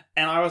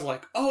 And I was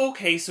like, oh,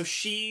 okay, so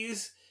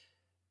she's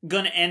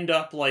going to end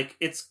up like,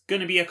 it's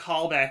going to be a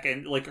callback,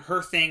 and like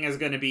her thing is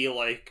going to be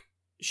like,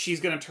 she's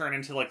going to turn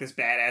into like this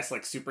badass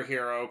like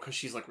superhero because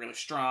she's like really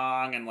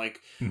strong and like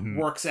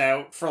works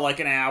out for like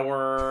an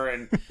hour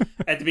and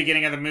at the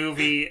beginning of the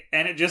movie,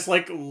 and it just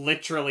like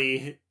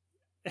literally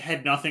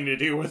had nothing to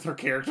do with her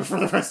character for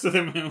the rest of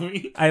the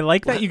movie. I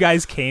like that you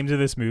guys came to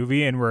this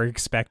movie and were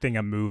expecting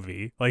a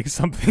movie, like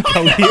something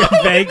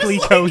vaguely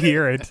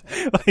coherent.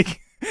 Like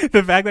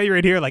the fact that you're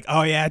in here like,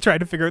 oh yeah, trying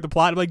to figure out the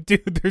plot. I'm like,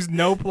 dude, there's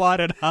no plot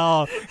at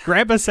all.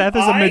 Grandpa Seth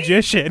is a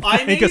magician.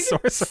 I made a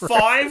sorcerer.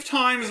 5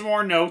 times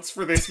more notes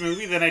for this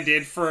movie than I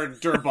did for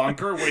Der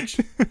Bunker, which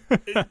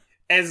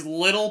as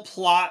little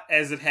plot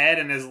as it had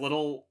and as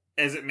little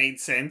as it made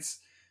sense.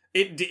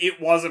 It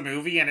was a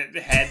movie and it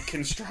had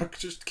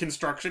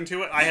construction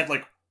to it. I had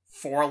like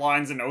 4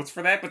 lines of notes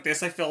for that, but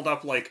this I filled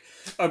up like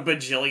a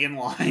bajillion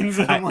lines,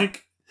 and I'm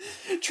like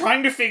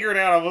trying to figure it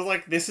out. I was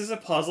like, this is a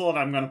puzzle and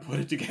I'm gonna put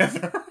it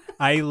together.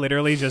 I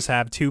literally just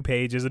have 2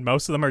 pages, and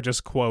most of them are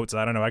just quotes.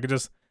 I don't know. I could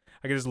just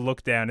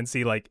look down and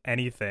see like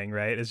anything,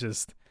 right? It's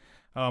just,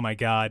 oh my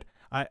god.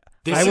 My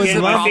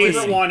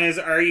favorite one is,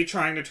 are you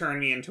trying to turn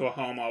me into a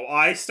homo?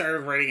 I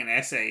started writing an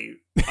essay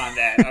on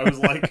that. I was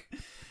like,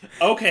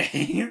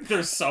 okay,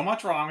 there's so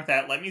much wrong with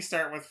that. Let me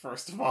start with,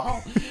 first of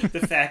all,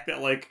 the fact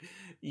that like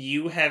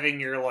you having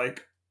your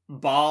like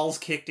balls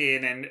kicked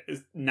in and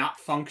not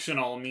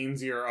functional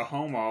means you're a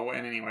homo.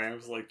 And anyway, I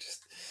was like,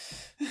 just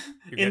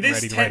in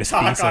this TED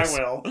Talk, I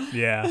will.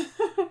 Yeah.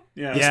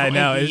 Yeah,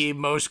 no, the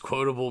most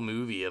quotable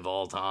movie of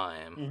all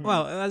time. Mm-hmm.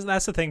 Well,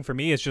 that's the thing for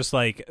me. It's just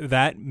like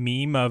that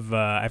meme of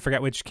I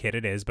forget which kid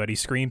it is, but he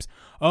screams,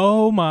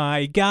 "Oh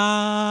my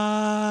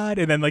god!"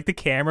 and then like the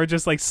camera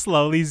just like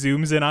slowly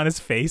zooms in on his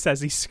face as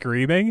he's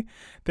screaming.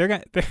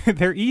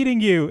 They're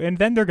eating you, and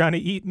then they're gonna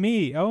eat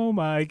me. Oh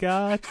my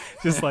god!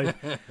 Just like,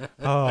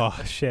 oh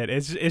shit!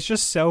 It's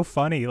just so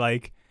funny.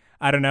 Like,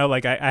 I don't know,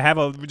 like I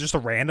have just a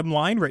random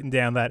line written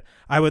down that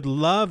I would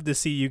love to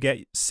see you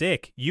get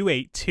sick. You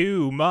ate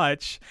too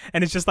much.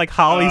 And it's just like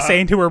Holly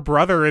saying to her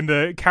brother in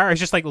the car. It's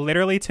just like,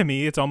 literally, to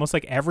me, it's almost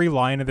like every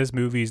line of this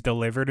movie is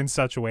delivered in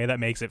such a way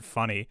that makes it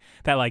funny.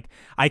 That like,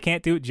 I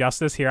can't do it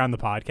justice here on the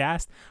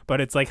podcast,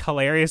 but it's like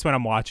hilarious when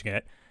I'm watching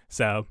it.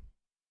 So,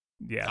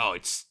 yeah. Oh,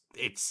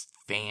 it's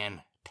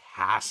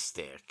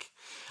fantastic.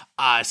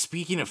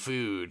 Speaking of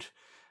food,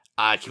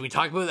 can we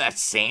talk about that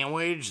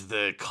sandwich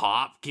the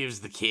cop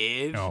gives the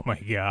kid? Oh my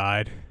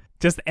god.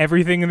 Just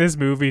everything in this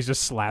movie is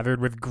just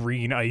slathered with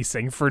green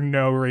icing for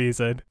no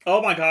reason.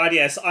 Oh my god,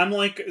 yes. I'm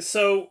like,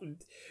 so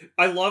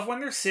I love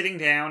when they're sitting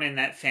down in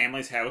that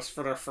family's house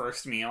for their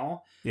first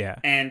meal. Yeah.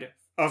 And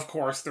of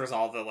course there's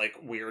all the like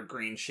weird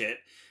green shit.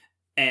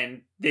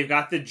 And they've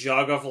got the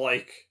jug of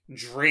like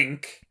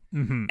drink.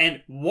 Mm-hmm.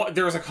 And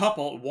there's a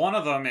couple. One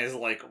of them is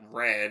like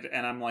red.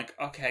 And I'm like,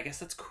 okay, I guess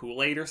that's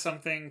Kool-Aid or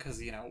something.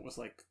 Because, you know, it was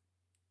like,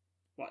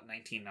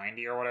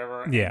 1990 or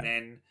whatever. Yeah. And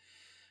then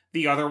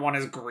the other one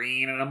is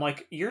green, and I'm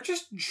like, you're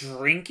just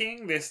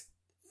drinking this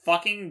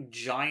fucking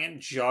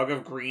giant jug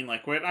of green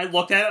liquid. I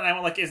looked at it and I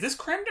went like, is this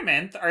creme de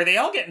menthe? Are they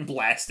all getting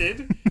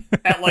blasted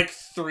at like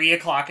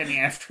 3:00 in the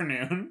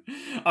afternoon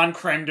on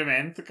creme de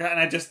menthe? And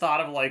I just thought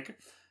of like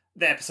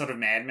the episode of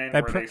Mad Men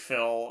where they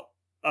fill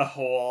a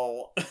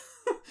whole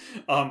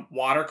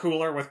water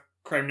cooler with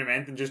creme de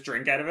menthe and just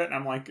drink out of it. And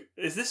I'm like,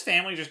 is this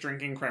family just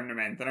drinking creme de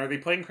menthe? And are they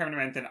putting creme de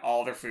menthe in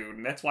all their food?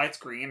 And that's why it's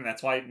green, and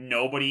that's why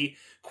nobody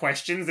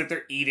questions that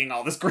they're eating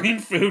all this green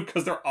food,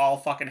 because they're all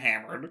fucking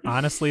hammered.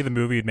 Honestly, the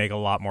movie would make a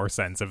lot more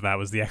sense if that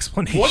was the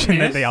explanation,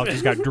 that they all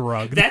just got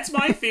drugged. That's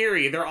my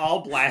theory. They're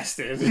all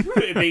blasted.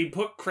 They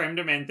put creme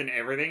de menthe in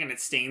everything, and it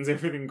stains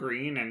everything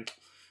green, and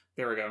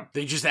there we go.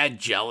 They just add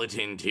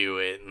gelatin to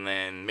it and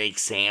then make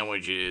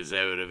sandwiches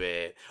out of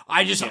it.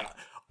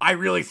 I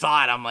really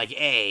thought, I'm like,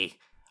 hey,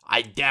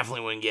 I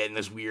definitely wouldn't get in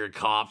this weird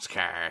cop's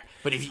car.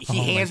 But if he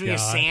hands me a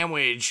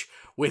sandwich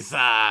with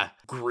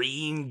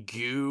green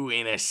goo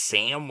in a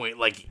sandwich,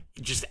 like,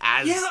 just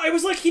as... Yeah, I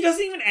was like, he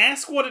doesn't even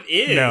ask what it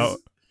is. No.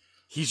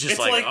 He's just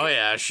like, oh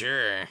yeah,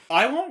 sure.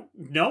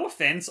 No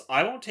offense,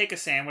 I won't take a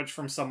sandwich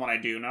from someone I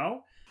do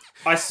know.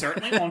 I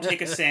certainly won't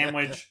take a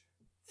sandwich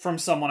from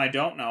someone I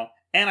don't know.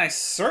 And I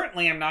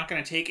certainly am not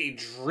going to take a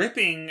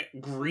dripping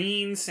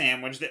green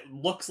sandwich that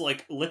looks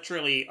like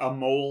literally a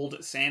mold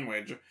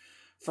sandwich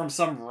from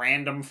some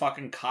random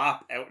fucking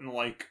cop out in,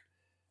 like,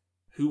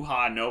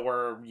 hoo-ha,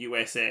 nowhere,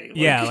 USA. Like,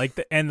 yeah, like,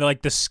 the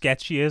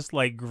sketchiest,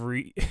 like,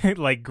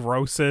 like,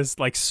 grossest,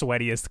 like,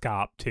 sweatiest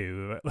cop,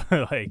 too.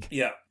 Like,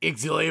 yeah.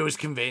 Exilia was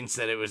convinced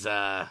that it was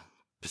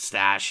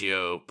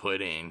pistachio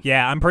pudding.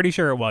 Yeah, I'm pretty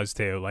sure it was,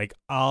 too. Like,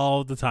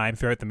 all the time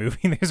throughout the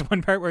movie, there's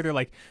one part where they're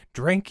like,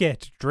 drink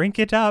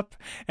it up.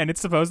 And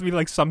it's supposed to be,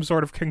 like, some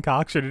sort of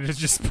concoction, and it's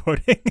just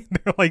pudding.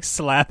 They're, like,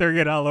 slathering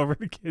it all over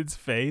the kid's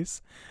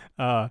face.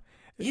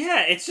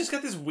 Yeah, it's just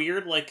got this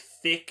weird, like,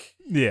 thick,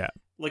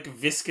 like,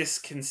 viscous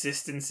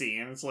consistency,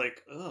 and it's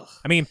like, ugh.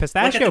 I mean,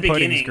 pistachio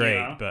pudding's great, you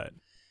know? But...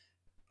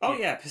 Oh,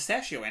 yeah,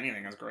 pistachio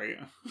anything is great.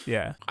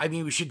 Yeah. I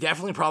mean, we should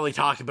definitely probably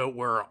talk about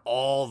where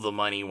all the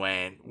money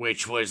went,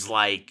 which was,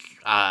 like,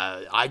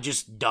 I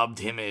just dubbed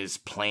him as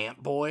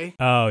Plant Boy.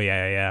 Oh,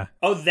 yeah.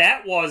 Oh,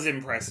 that was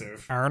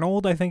impressive.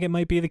 Arnold, I think it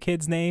might be the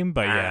kid's name,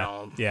 but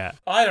Arnold. Yeah.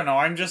 I don't know,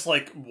 I'm just,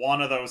 like,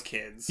 one of those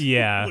kids.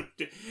 Yeah.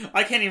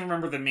 I can't even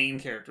remember the main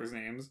characters'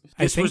 names.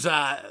 This was,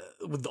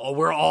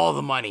 where all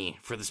the money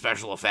for the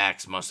special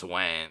effects must have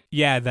went.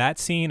 Yeah, that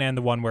scene and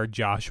the one where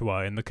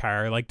Joshua in the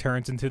car, like,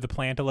 turns into the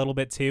plant a little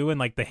bit, too. And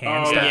like the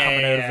hands start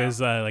coming out of his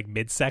like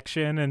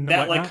midsection and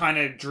that whatnot. like kind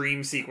of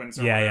dream sequence.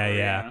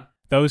 Yeah.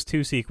 Those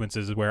two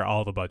sequences is where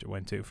all the budget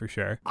went to, for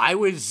sure. I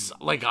was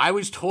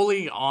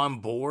totally on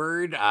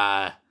board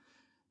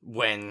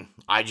when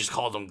I just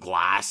called him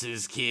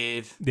Glasses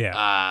Kid.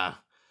 Yeah.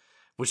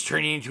 Was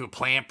turning into a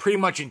plant pretty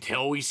much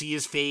until we see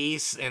his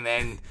face, and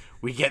then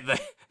we get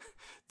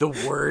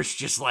the worst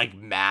just like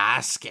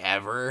mask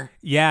ever.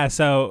 Yeah,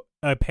 so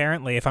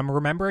apparently, if I'm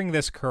remembering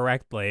this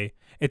correctly,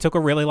 it took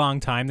a really long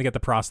time to get the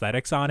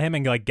prosthetics on him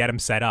and like get him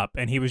set up,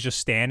 and he was just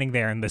standing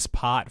there in this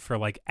pot for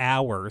like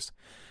hours.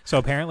 So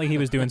apparently he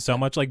was doing so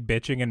much like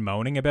bitching and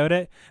moaning about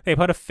it, they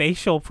put a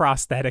facial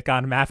prosthetic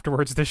on him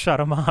afterwards to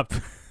shut him up.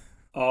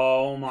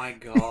 Oh my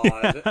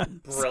god. Yeah.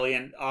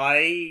 Brilliant.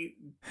 I'd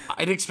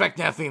expect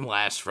nothing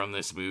less from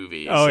this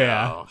movie. Oh, so.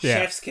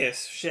 yeah.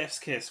 Chef's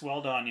kiss.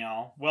 Well done,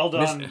 y'all. Well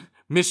done.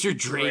 Mr.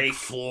 Drake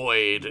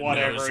Floyd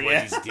knows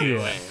what he's doing.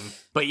 Yeah.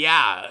 But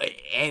yeah,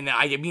 and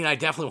I mean, I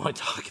definitely want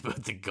to talk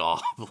about the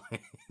goblins.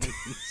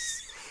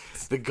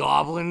 The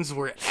goblins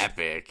were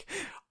epic.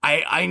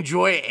 I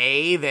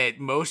enjoy that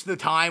most of the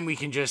time we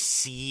can just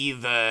see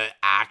the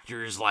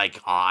actors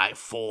like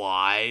full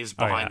eyes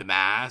behind the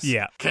mask.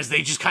 Yeah. Because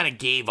they just kind of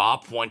gave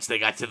up once they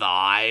got to the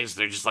eyes.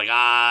 They're just like,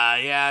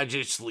 yeah,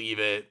 just leave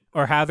it.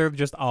 Or how they're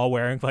just all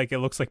wearing like, it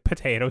looks like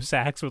potato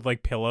sacks with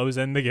like pillows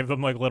in to give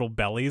them like little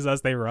bellies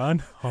as they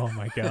run. Oh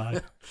my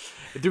God.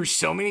 There's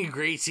so many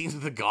great scenes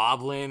with the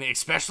goblin,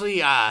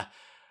 especially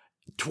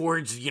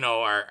towards,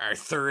 our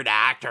third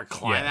act, our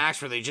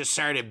climax, where they just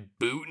started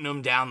booting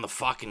them down the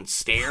fucking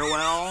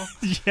stairwell.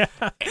 Yeah.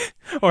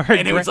 Or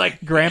and it was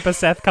like Grandpa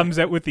Seth comes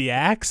out with the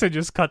axe and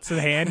just cuts his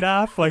hand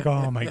off. Like,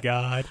 oh my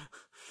God.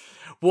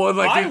 Well,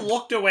 like I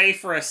looked away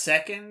for a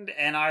second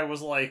and I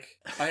was like,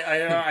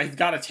 I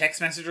got a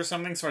text message or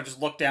something, so I just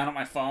looked down at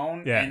my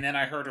phone and then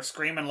I heard her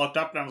scream and looked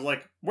up and I was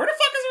like, where the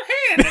fuck is her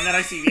hand? And then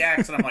I see the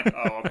axe and I'm like,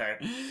 oh, okay.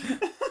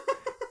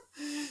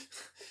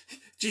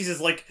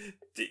 Jesus, like,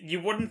 you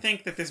wouldn't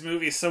think that this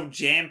movie is so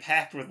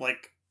jam-packed with,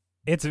 like,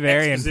 it's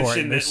very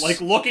important. That, like,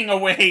 looking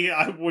away,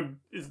 I would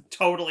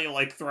totally,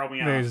 like, throw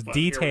me off. There's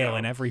detail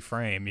in every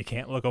frame. You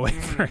can't look away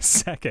for a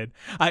second.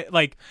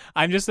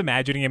 I'm just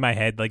imagining in my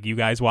head, like, you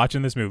guys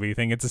watching this movie, you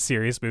think it's a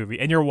serious movie,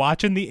 and you're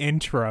watching the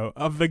intro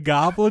of the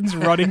goblins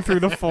running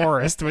through the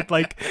forest with,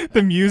 like,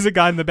 the music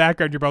on in the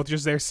background. You're both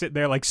just there, sitting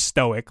there, like,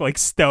 stoic, like,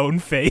 stone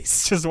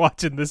face, just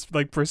watching this,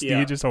 like,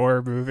 prestigious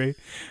horror movie.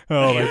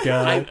 Oh, my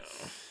God.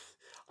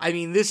 I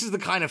mean, this is the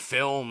kind of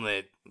film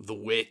that The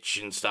Witch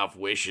and stuff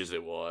wishes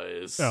it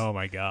was. Oh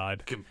my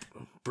God.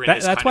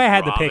 That's why I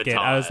had to pick it.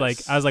 I was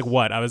like,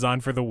 what? I was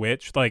on for The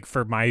Witch, like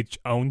for my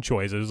own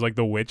choice. It was like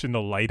The Witch and The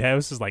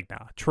Lighthouse. Is like,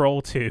 nah,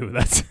 Troll 2.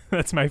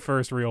 That's my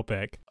first real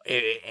pick.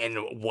 And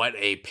what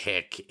a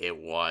pick it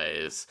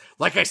was.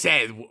 Like I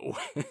said,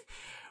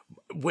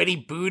 when he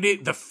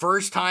booted, the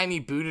first time he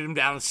booted him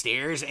down the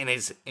stairs and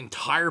his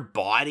entire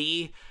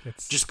body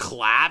just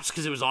collapsed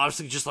because it was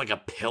obviously just like a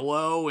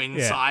pillow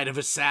inside of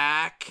a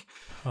sack.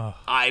 Oh.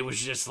 I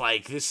was just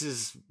like, this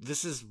is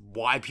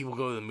why people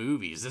go to the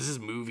movies. This is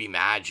movie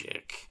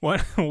magic. One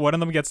of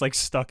them gets like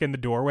stuck in the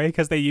doorway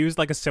because they used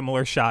like a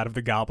similar shot of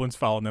the goblins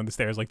falling down the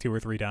stairs like 2 or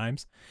 3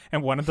 times,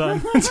 and one of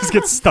them just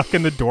gets stuck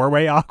in the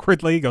doorway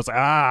awkwardly. Goes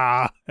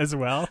as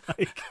well,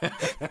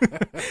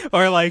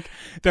 or like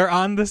they're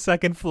on the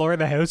second floor of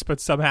the house,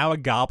 but somehow a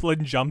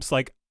goblin jumps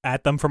like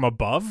at them from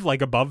above,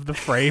 like above the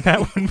frame at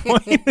one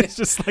point. It's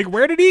just like,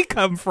 where did he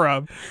come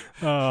from?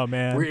 Oh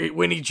man,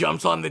 when he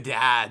jumps on the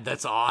dad,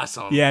 that's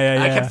awesome.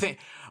 Yeah.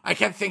 I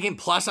kept thinking,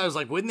 plus I was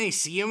like, wouldn't they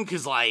see him?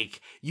 Because like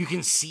you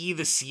can see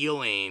the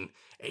ceiling,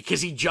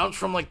 because he jumps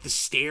from like the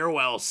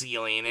stairwell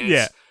ceiling and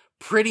it's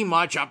pretty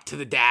much up to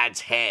the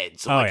dad's head.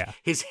 So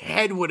his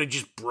head would have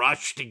just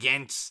brushed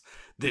against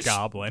this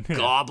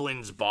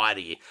goblin's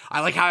body. I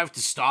like how I have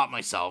to stop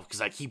myself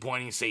because I keep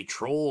wanting to say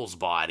troll's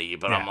body,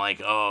 but I'm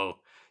like, oh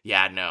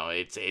yeah, no,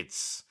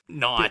 it's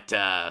not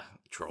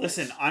trolls.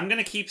 Listen, I'm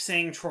gonna keep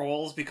saying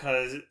trolls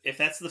because if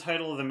that's the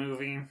title of the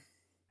movie,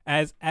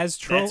 as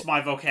Troll, that's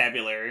my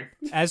vocabulary.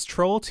 As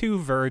Troll 2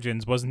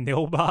 Virgins, was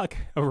Nilbog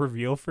a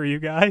reveal for you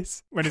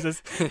guys? When it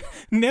says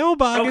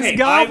Nilbog is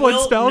goblin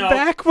spelled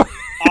backwards.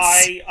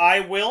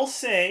 I will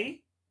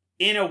say,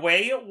 in a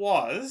way, it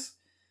was,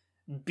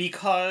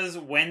 because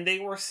when they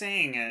were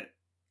saying it,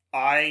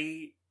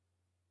 I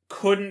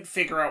couldn't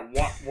figure out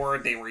what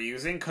word they were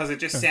using because it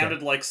just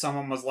sounded like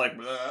someone was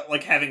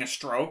like having a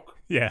stroke,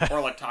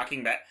 or like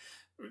talking back.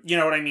 You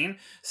know what I mean?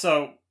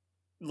 So,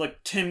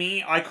 like, to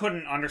me, I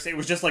couldn't understand. It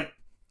was just like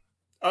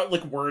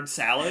word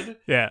salad.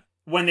 Yeah.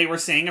 When they were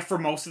saying it for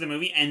most of the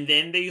movie, and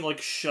then they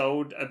like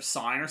showed a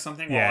sign or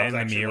something while I was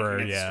actually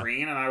looking at the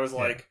screen, and I was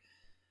like,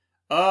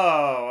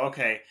 oh,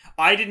 okay.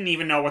 I didn't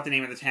even know what the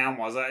name of the town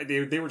was.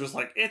 They were just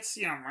like, it's,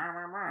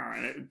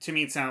 and to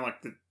me it sounded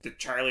like the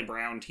Charlie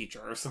Brown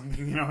teacher or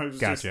something, It was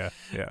gotcha.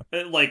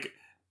 Like,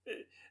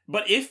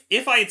 but if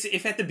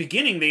at the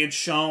beginning they had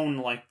shown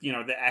like,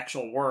 the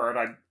actual word,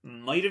 I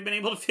might have been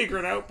able to figure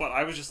it out, but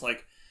I was just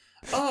like,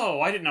 oh,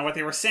 I didn't know what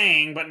they were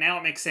saying, but now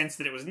it makes sense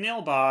that it was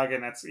Nilbog,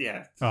 and that's,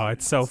 yeah. Oh,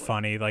 it's so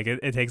funny. Like,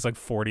 it takes like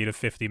 40 to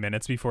 50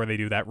 minutes before they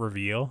do that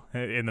reveal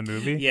in the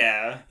movie.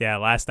 Yeah. Yeah,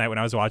 last night when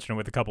I was watching it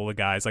with a couple of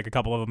guys, like a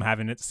couple of them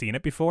haven't seen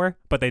it before,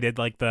 but they did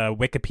like the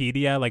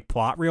Wikipedia like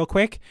plot real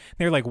quick.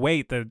 They were like,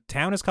 wait, the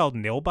town is called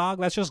Nilbog?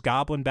 That's just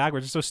Goblin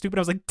backwards. It's so stupid.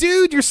 I was like,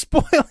 dude, you're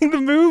spoiling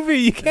the movie.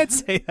 You can't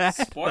say that.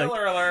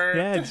 Spoiler alert.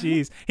 Yeah,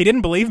 jeez. He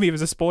didn't believe me it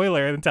was a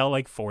spoiler until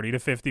like 40 to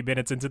 50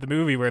 minutes into the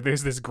movie where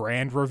there's this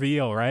grand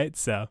reveal, right?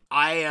 So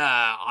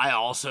I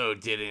also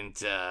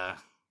didn't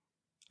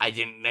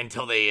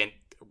until they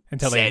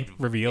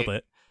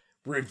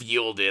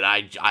revealed it.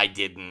 I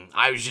didn't.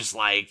 I was just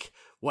like,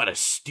 what a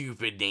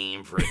stupid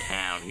name for a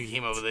town. Who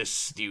came up with this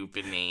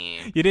stupid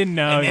name? You didn't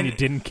know and you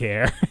didn't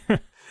care.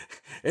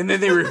 And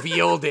then they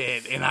revealed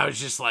it, and I was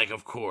just like,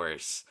 of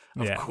course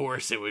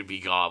it would be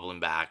Goblin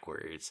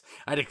backwards.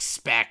 I'd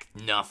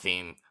expect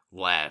nothing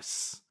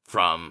less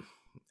from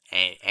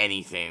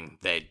anything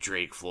that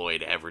Drake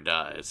Floyd ever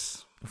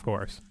does. Of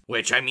course.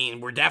 Which, I mean,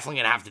 we're definitely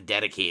going to have to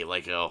dedicate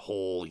like a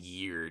whole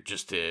year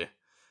just to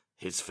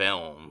his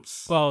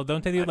films. Well,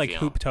 don't they do like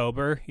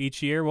Hooptober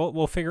each year?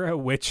 We'll figure out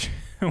which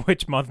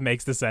month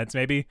makes the sense.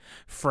 Maybe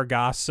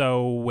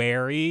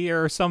Fragasso-wary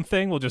or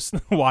something. We'll just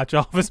watch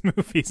all of his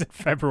movies in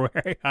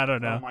February. I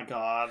don't know. Oh my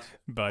god.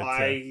 But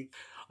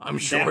I'm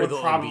sure that would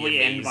they'll probably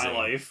be end my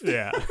life.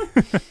 Yeah.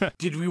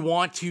 Did we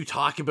want to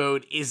talk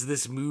about, is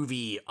this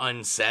movie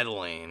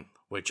unsettling?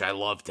 Which I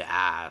love to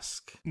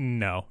ask.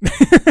 No.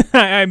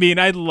 I mean,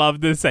 I'd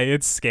love to say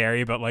it's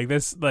scary, but like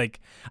this,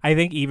 like, I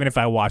think even if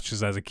I watched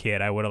this as a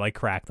kid, I would have like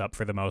cracked up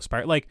for the most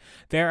part. Like,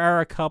 there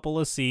are a couple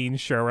of scenes,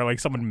 sure, where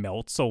like someone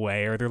melts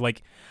away, or they're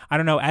like, I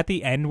don't know, at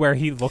the end where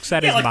he looks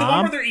at his like mom. The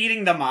one where they're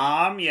eating the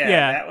mom.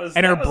 Yeah. That was,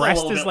 and her was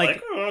breast is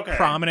like okay.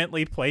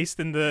 prominently placed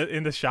in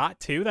the shot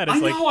too. That is I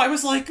like, know. I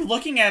was like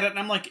looking at it, and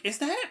I'm like, is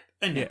that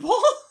a nipple?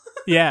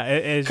 Yeah,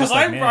 it's because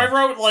like, I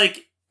wrote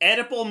like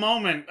edible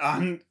moment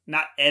on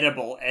not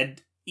edible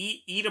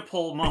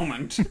eatable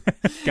moment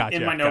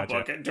in my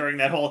notebook during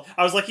that whole.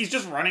 I was like, he's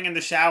just running in the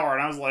shower,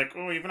 and I was like,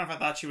 oh, even if I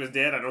thought she was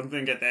dead, I don't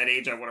think at that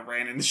age I would have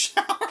ran in the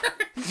shower.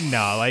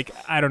 No, like,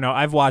 I don't know.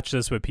 I've watched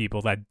this with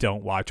people that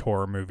don't watch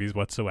horror movies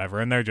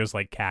whatsoever, and they're just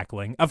like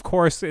cackling. Of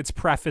course, it's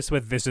prefaced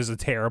with this is a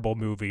terrible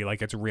movie,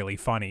 like it's really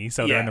funny,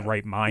 so they're in the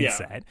right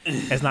mindset.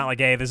 Yeah. It's not like,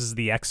 hey, this is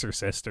The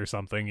Exorcist or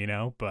something, you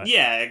know? But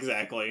yeah,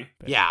 exactly.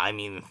 Yeah, I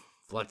mean,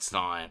 let's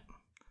not.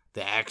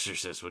 The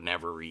Exorcist would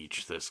never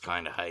reach this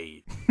kind of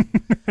height.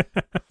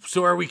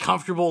 So are we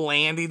comfortable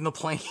landing the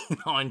plane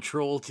on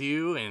Troll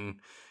 2 and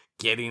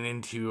getting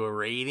into a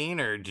rating,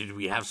 or did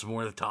we have some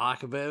more to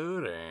talk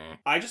about? Or?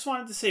 I just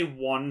wanted to say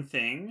one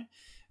thing,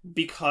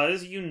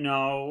 because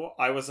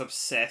I was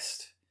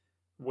obsessed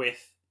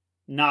with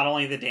not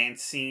only the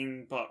dance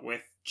scene, but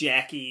with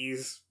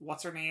Jackie's,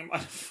 what's her name? I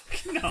don't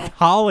fucking know.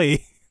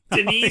 Holly.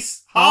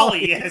 Denise.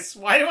 Holly, yes.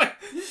 Why do I...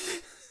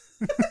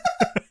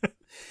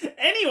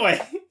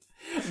 Anyway,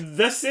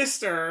 the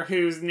sister,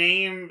 whose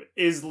name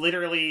is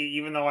literally,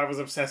 even though I was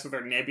obsessed with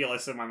her,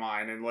 nebulous in my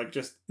mind and like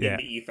just in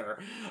the ether,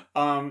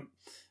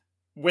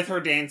 with her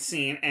dance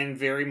scene, and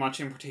very much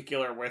in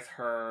particular with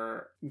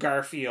her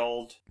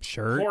Garfield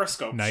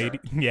horoscope shirt.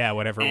 Yeah,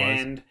 whatever it was.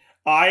 And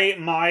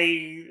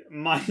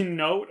my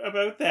note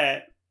about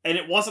that, and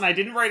it wasn't, I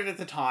didn't write it at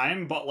the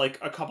time, but like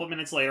a couple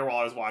minutes later while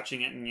I was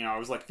watching it, and I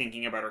was like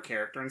thinking about her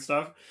character and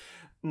stuff,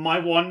 my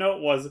one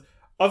note was,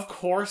 of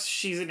course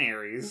she's an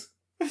Aries.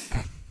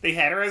 They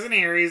had her as an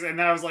Aries, and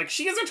then I was like,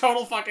 she is a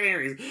total fucking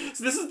Aries.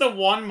 So this is the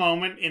one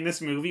moment in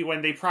this movie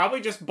when they probably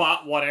just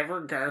bought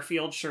whatever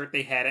Garfield shirt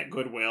they had at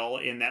Goodwill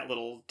in that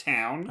little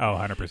town. Oh,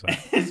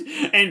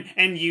 100%.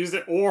 And use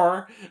it,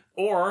 or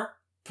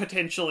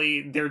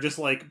potentially they're just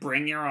like,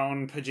 bring your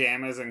own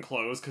pajamas and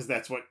clothes, because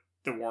that's what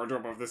the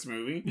wardrobe of this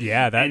movie.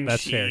 Yeah,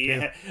 that's fair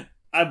too.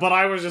 But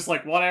I was just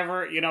like,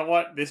 whatever, you know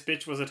what? This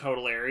bitch was a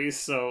total Aries,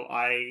 so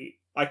I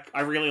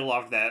really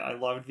loved that. I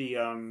loved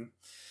the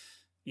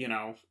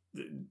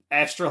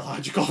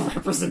astrological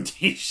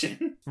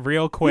representation.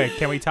 Real quick,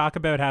 can we talk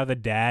about how the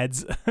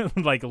dad's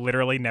like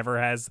literally never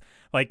has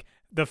like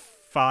the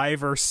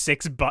 5 or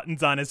 6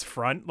 buttons on his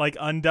front like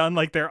undone?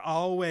 Like they're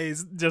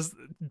always just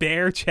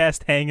bare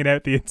chest hanging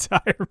out the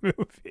entire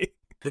movie.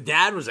 The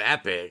dad was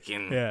epic,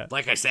 and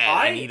like I said,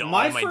 I need all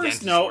my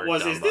first note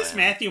was, is this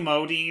Matthew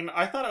Modine?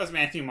 I thought it was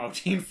Matthew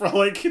Modine for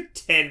like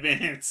 10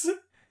 minutes.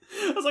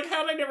 I was like,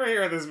 how did I never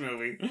hear of this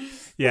movie?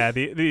 Yeah,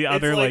 the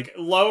other like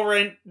low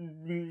rent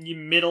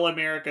middle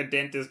America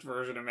dentist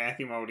version of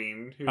Matthew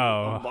Modine. Who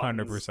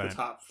 100%. The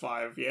top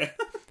 5, yeah.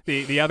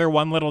 The other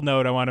one little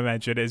note I want to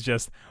mention is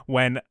just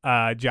when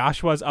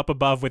Joshua's up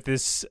above with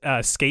this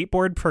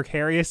skateboard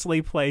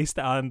precariously placed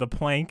on the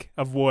plank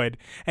of wood,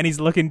 and he's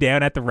looking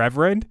down at the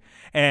Reverend,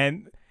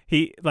 and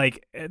he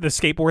like the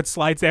skateboard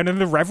slides down, and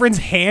the Reverend's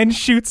hand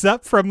shoots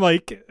up from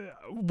like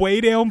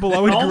way down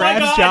below and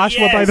grabs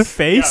Joshua by the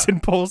face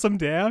and pulls him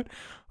down.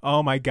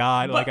 Oh my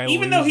god! But like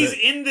even though he's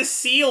in the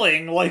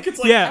ceiling, like it's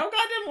like how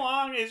goddamn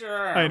long is your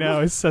arm? I know,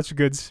 it's such a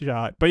good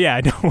shot. But yeah,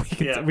 I know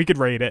we could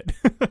rate it.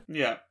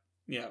 Yeah.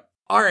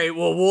 All right,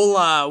 well,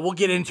 we'll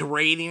get into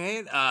rating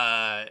it.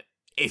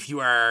 If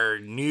you are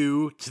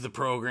new to the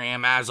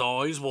program, as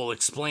always, we'll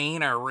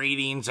explain. Our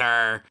ratings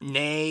are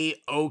nay,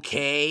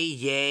 okay,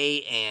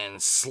 yay, and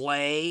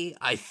slay.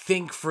 I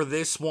think for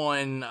this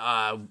one,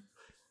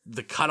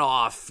 the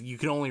cutoff, you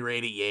can only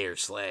rate it yay or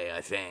slay,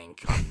 I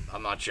think.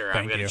 I'm not sure.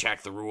 I'm going to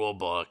check the rule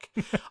book.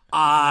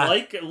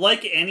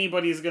 Like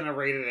anybody's going to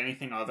rate it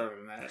anything other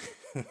than that.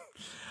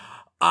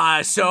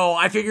 So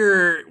I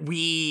figure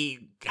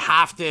we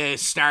have to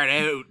start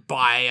out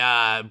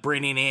by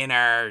bringing in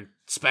our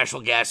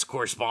special guest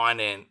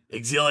correspondent,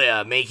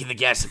 Exilia, making the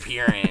guest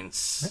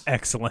appearance.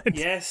 Excellent.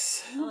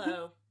 Yes.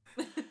 Hello.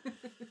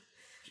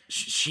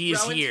 She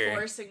is Rowan's here.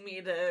 Forcing me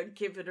to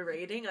give it a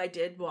rating. I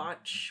did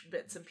watch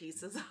bits and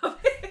pieces of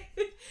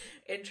it.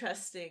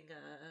 Interesting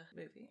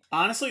movie.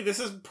 Honestly,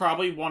 this is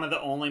probably one of the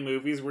only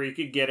movies where you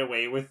could get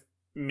away with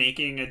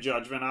making a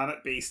judgment on it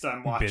based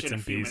on watching a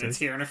few minutes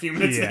here and a few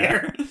minutes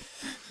there.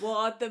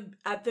 Well,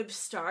 at the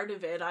start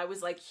of it, I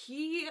was like,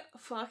 he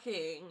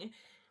fucking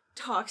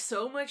talks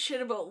so much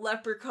shit about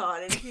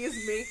Leprechaun and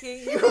he's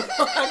making you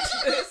watch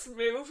this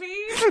movie.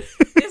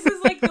 This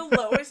is like the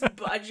lowest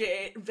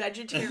budget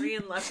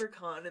vegetarian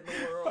Leprechaun in the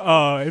world.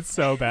 Oh, it's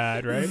so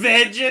bad, right?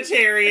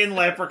 Vegetarian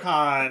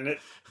Leprechaun.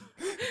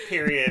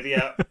 Period.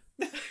 Yeah.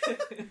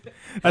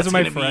 That's what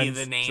my gonna friends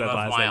be the name said of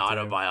last my night, too.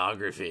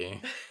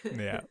 autobiography.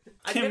 Yeah.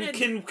 Can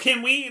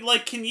we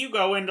can you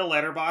go into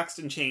Letterboxd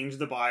and change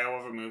the bio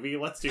of a movie?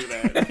 Let's do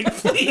that. Like,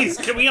 please,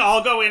 can we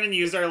all go in and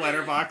use our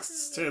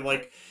Letterboxds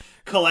to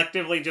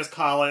collectively just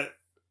call it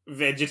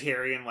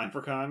Vegetarian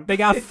Leprechaun? They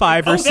got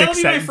 5 or 6 that'll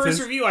be sentences. my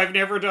first review. I've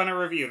never done a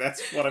review.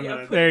 That's what I'm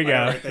gonna. There you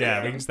go. Right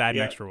Yeah, we can just add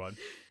an extra one.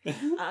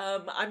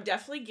 I'm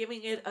definitely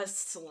giving it a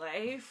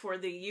slay for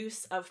the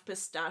use of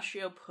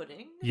pistachio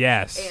pudding.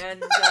 Yes.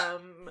 And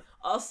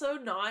also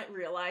not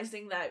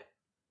realizing that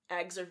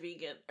eggs are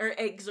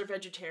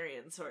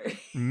vegetarian, sorry.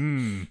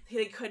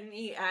 They couldn't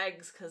eat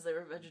eggs because they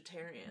were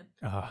vegetarian.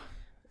 Oh,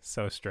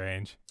 so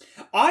strange.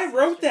 I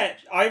wrote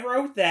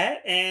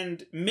that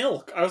and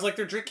milk. I was like,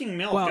 they're drinking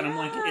milk, and I'm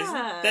like,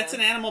 that's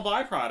an animal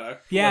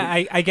byproduct.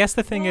 Yeah, I guess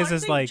the thing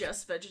is like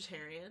just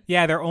vegetarian.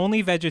 Yeah, they're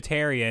only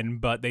vegetarian,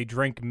 but they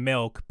drink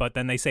milk. But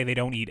then they say they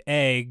don't eat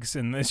eggs,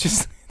 and it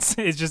just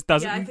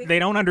doesn't. They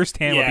don't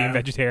understand what being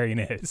vegetarian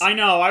is. I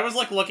know. I was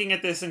like looking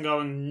at this and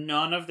going,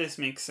 none of this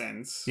makes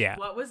sense. Yeah.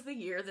 What was the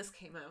year this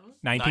came out?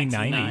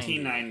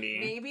 1990.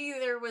 Maybe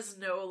there was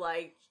no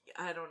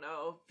I don't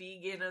know,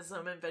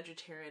 veganism and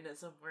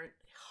vegetarianism weren't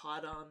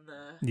hot on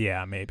the...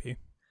 Yeah, maybe.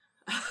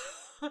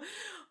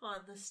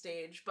 on the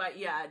stage. But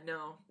yeah,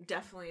 no,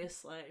 definitely a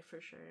slay for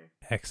sure.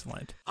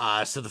 Excellent.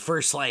 So the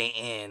first slay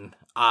in,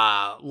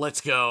 let's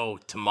go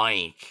to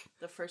Mike.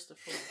 The first of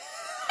 4.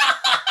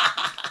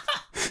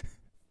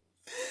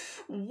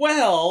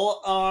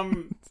 Well,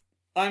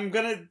 I'm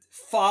gonna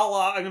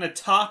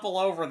topple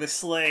over the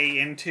sleigh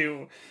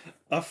into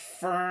a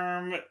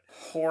firm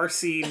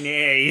horsey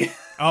neigh.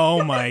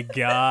 Oh my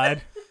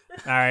god.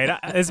 Alright,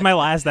 this is my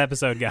last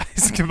episode,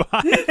 guys.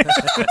 Goodbye.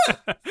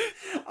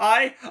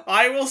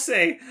 I will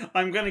say,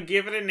 I'm gonna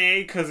give it a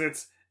neigh because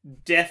it's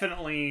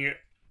definitely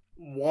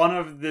one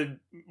of the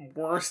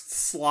worst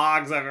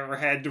slogs I've ever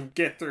had to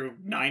get through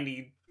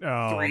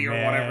 93 or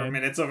whatever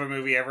minutes of a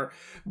movie ever.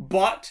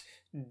 But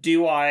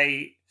do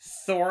I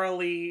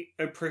thoroughly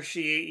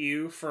appreciate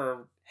you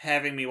for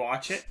having me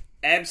watch it?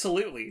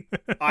 Absolutely.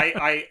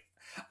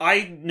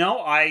 I know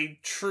I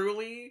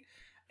truly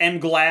am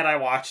glad I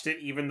watched it,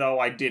 even though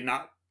I did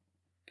not.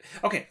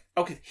 Okay,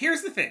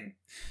 here's the thing.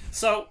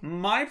 So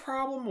my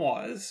problem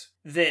was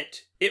that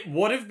it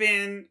would have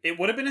been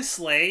a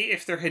slay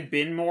if there had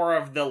been more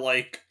of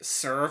the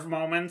serve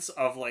moments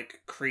of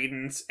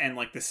Credence and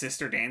the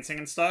sister dancing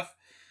and stuff.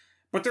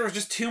 But there was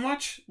just too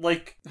much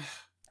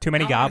too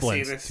many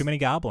goblins. Too many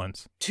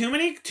goblins. Too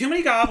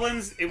many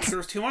goblins. There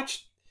was too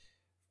much.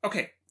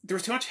 Okay, there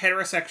was too much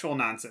heterosexual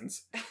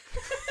nonsense.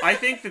 I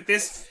think that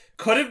this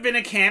could have been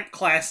a camp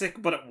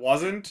classic, but it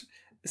wasn't.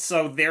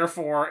 So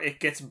therefore, it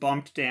gets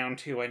bumped down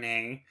to an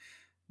A.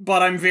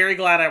 But I'm very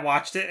glad I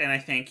watched it, and I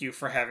thank you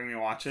for having me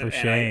watch it. For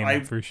shame. I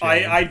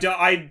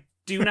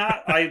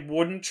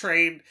wouldn't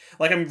trade.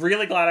 I'm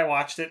really glad I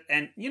watched it,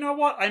 and you know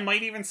what? I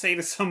might even say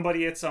to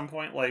somebody at some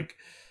point,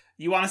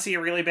 you want to see a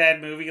really bad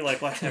movie?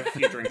 Let's have a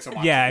few drinks and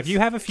watch Yeah, this. if you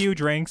have a few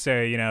drinks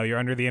or, you're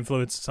under the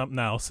influence of something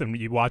else and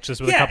you watch this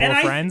with a couple of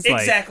friends.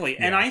 Exactly.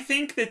 Yeah. And I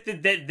think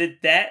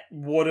that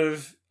would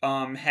have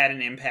had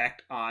an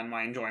impact on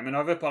my enjoyment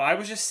of it. But I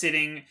was just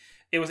sitting...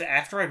 It was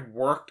after I'd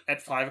worked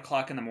at 5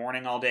 o'clock in the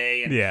morning all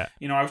day. And,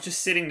 I was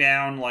just sitting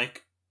down,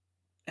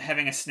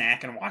 having a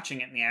snack and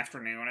watching it in the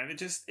afternoon. And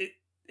it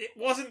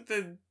wasn't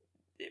the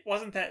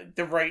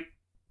right...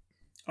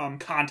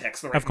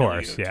 context, the right of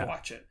course, to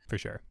watch it. For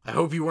sure. I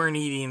hope you weren't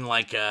eating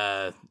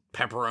a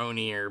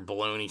pepperoni or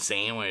bologna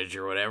sandwich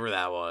or whatever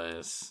that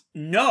was.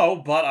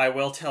 No, but I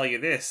will tell you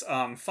this.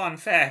 Fun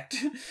fact,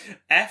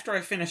 after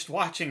I finished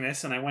watching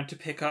this and I went to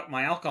pick up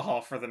my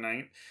alcohol for the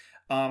night,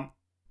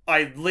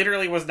 I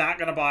literally was not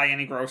going to buy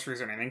any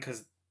groceries or anything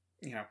because,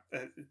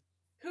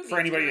 For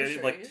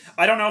anybody, like,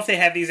 I don't know if they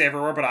have these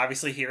everywhere, but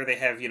obviously here they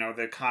have,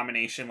 the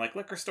combination, like,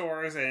 liquor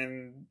stores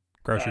and...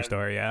 Grocery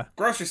store, yeah.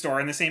 Grocery store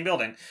in the same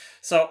building.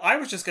 So I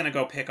was just going to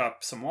go pick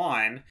up some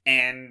wine,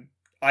 and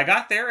I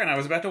got there, and I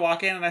was about to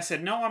walk in, and I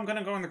said, no, I'm going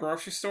to go in the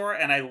grocery store,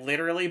 and I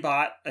literally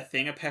bought a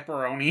thing of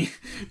pepperoni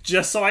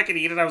just so I could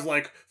eat it. I was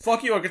like,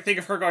 fuck you, I could think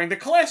of her going, the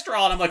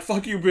cholesterol, and I'm like,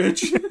 fuck you,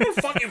 bitch.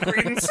 Fuck you,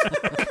 Credence.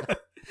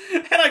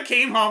 And I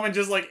came home and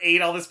just, like,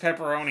 ate all this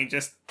pepperoni,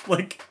 just,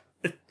 like...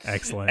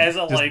 Excellent. As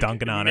a, just like,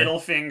 dunking on middle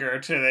her. finger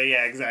to the...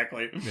 Yeah,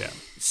 exactly. Yeah.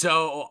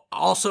 So,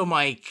 also,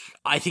 Mike,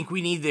 I think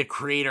we need to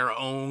create our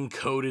own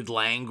coded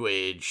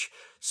language.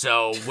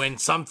 So, when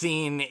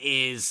something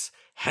is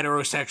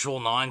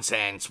heterosexual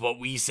nonsense, what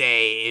we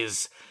say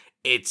is,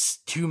 it's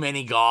too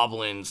many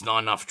goblins, not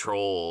enough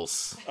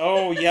trolls.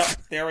 Oh, yep.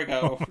 There we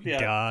go. Oh, yeah.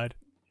 God.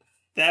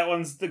 That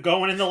one's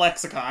going in the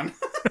lexicon.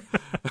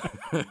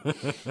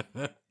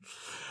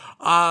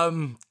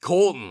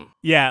 Colton.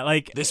 Yeah,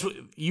 like this.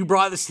 You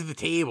brought this to the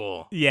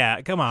table.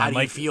 Yeah, come on. How do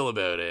like, you feel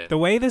about it? The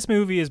way this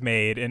movie is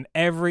made, in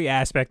every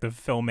aspect of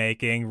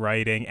filmmaking,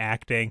 writing,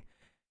 acting,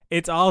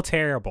 it's all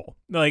terrible.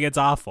 Like, it's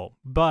awful.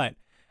 But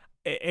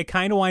it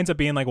kind of winds up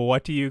being like,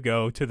 what do you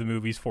go to the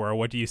movies for? Or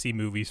what do you see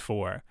movies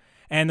for?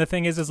 And the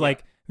thing is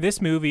like,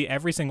 this movie,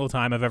 every single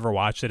time I've ever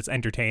watched it, it's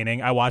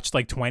entertaining. I watched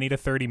like 20 to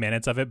 30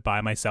 minutes of it by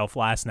myself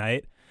last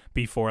night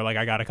before like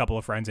I got a couple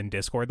of friends in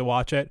Discord to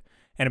watch it.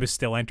 And it was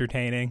still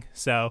entertaining.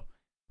 So,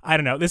 I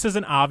don't know. This is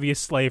an obvious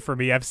slay for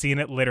me. I've seen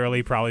it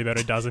literally probably about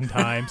a dozen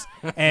times.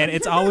 And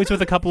it's always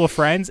with a couple of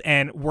friends,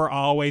 and we're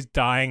always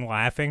dying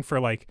laughing for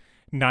like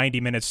 90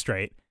 minutes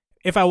straight.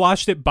 If I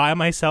watched it by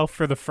myself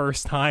for the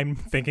first time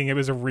thinking it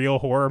was a real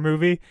horror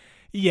movie,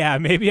 yeah,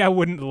 maybe I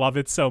wouldn't love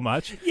it so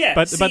much. Yeah,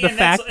 but the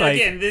fact, like...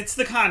 Again, it's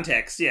the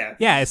context, yeah.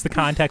 Yeah, it's the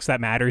context that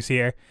matters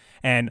here.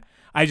 And...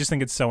 I just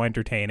think it's so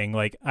entertaining.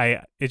 Like,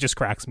 it just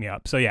cracks me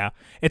up. So yeah,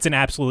 it's an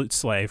absolute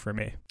slay for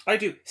me. I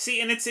do.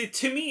 See, and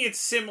to me, it's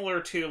similar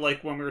to,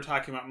 like, when we were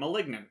talking about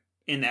Malignant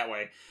in that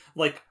way.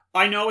 Like,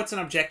 I know it's an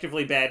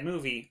objectively bad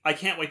movie. I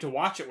can't wait to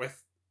watch it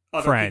with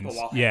other friends, people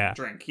while having a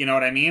drink. You know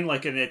what I mean?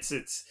 Like, and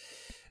it's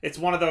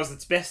one of those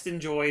that's best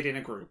enjoyed in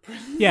a group.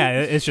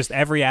 Yeah, it's just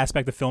every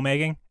aspect of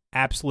filmmaking,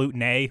 absolute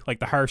nay, like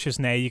the harshest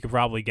nay you could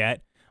probably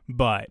get.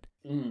 But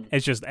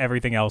it's just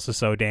everything else is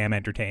so damn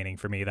entertaining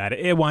for me that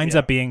it winds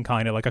up being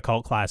kind of like a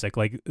cult classic,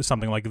 like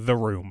something like The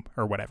Room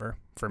or whatever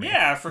for me.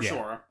 Yeah, for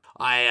sure.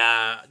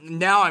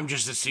 Now I'm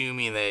just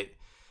assuming that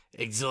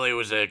Exilia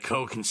was a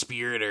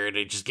co-conspirator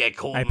to just get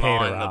Colton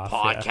on the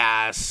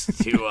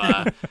podcast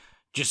to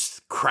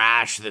just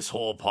crash this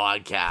whole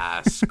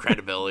podcast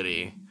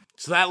credibility.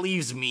 So that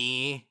leaves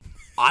me.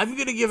 I'm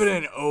gonna give it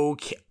an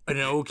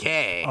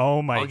okay.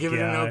 Oh my god! I'll give it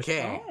an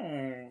okay.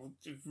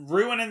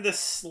 Ruining the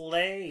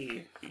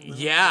sleigh.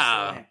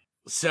 Yeah.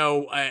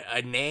 So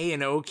a nay,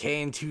 an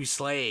okay, and two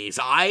slays.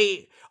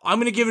 I'm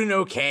gonna give it an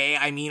okay.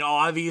 I mean,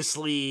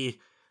 obviously,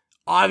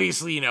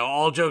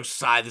 all jokes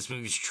aside, this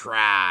movie's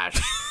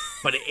trash.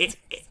 But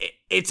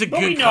it's a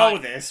good. We know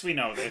this.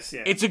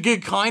 Yeah. It's a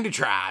good kind of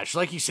trash,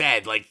 like you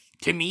said. Like,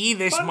 to me,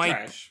 this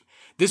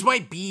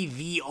might be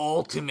the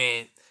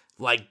ultimate.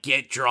 Like,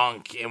 get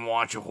drunk and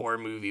watch a horror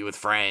movie with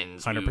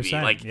friends.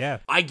 100%. Like, yeah.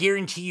 I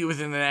guarantee you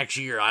within the next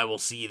year, I will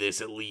see this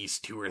at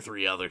least 2 or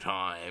 3 other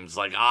times.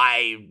 Like,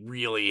 I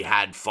really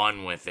had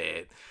fun with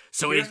it.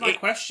 So here's my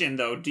question,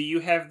 though. Do you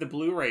have the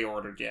Blu-ray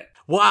ordered yet?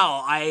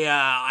 Well,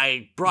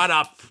 I brought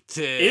up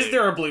to... Is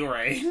there a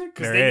Blu-ray?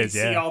 Because then you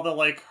see all the,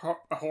 like,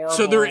 horrible...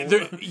 So there's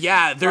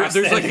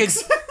like a...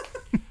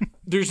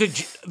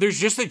 There's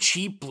just a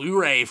cheap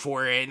Blu-ray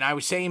for it, and I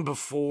was saying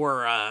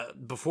before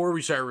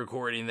we started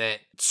recording that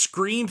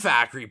Scream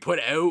Factory put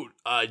out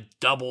a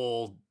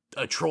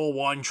Troll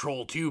 1,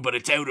 Troll 2, but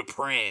it's out of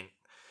print,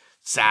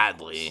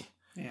 sadly.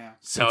 Yeah.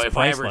 So it's if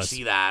priceless. I ever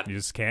see that, you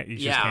just can't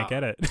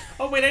get it.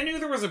 Oh wait, I knew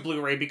there was a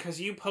Blu-ray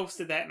because you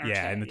posted that in our chat.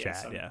 Yeah, in the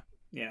chat. So,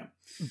 yeah.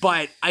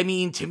 But I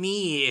mean, to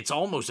me, it's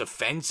almost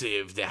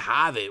offensive to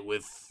have it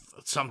with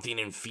something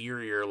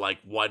inferior like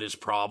what is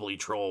probably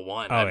Troll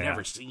 1. I've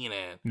never seen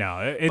it. No,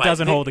 it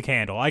doesn't hold a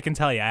candle. I can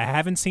tell you. I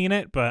haven't seen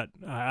it, but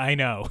I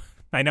know.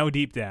 I know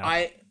deep down.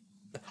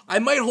 I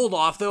might hold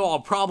off, though. I'll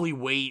probably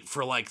wait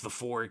for, like, the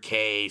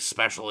 4K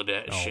special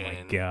edition.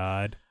 Oh, my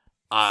God.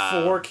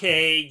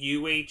 4K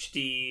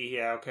UHD.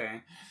 Yeah,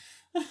 okay.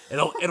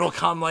 It'll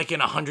come, like,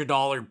 in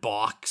 $100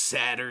 box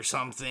set or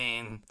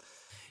something.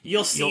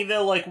 You'll see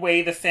the, like,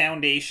 way the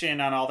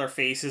foundation on all their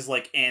faces,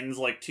 like, ends,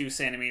 like, 2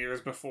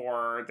 centimeters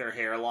before their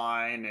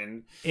hairline,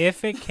 and...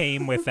 If it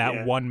came with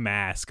that one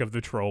mask of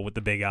the troll with the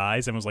big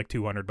eyes and was, like,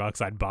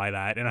 $200, I'd buy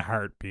that in a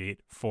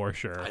heartbeat, for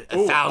sure.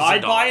 $1,000.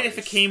 I'd buy it if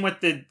it came with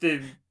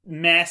the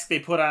mask they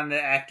put on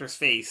the actor's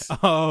face.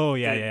 Oh,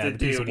 yeah, the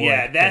dude.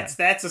 Yeah,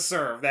 that's a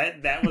serve.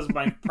 That was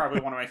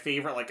probably one of my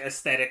favorite, like,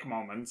 aesthetic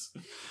moments.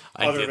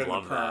 Other than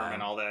the perm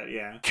and all that,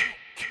 yeah.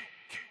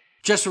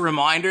 Just a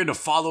reminder to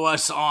follow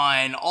us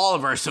on all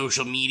of our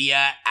social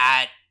media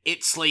at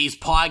It Slays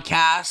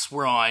Podcast.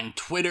 We're on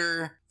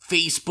Twitter,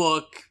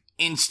 Facebook,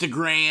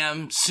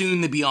 Instagram,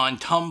 soon to be on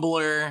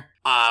Tumblr.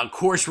 Of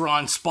course, we're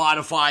on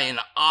Spotify and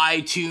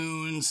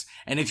iTunes.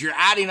 And if you're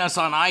adding us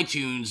on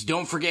iTunes,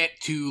 don't forget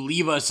to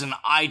leave us an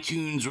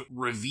iTunes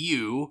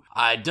review.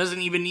 It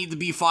doesn't even need to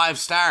be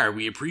 5-star.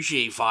 We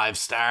appreciate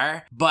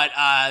 5-star. But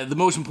the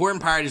most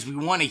important part is we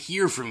want to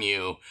hear from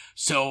you.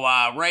 So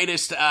write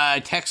us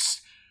a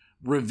text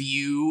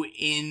review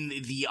in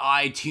the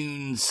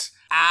iTunes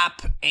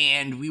app,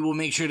 and we will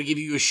make sure to give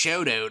you a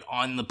shout out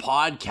on the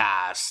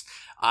podcast.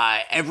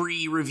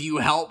 Every review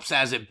helps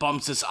as it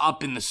bumps us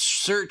up in the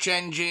search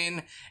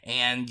engine,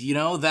 and, you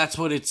know, that's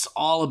what it's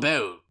all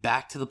about.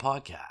 Back to the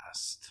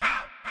podcast.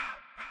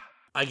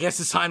 I guess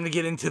it's time to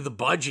get into the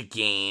budget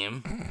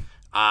game.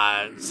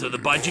 So the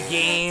budget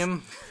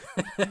game,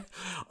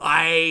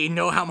 I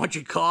know how much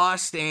it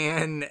cost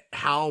and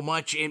how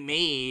much it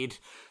made,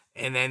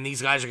 and then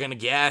these guys are going to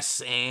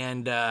guess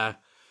and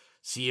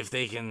see if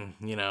they can,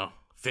 you know,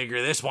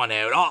 figure this one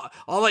out.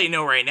 I'll let you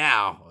know right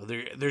now.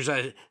 There's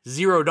a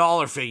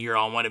 $0 figure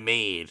on what it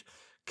made,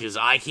 because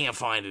I can't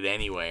find it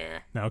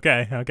anywhere.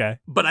 Okay.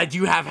 But I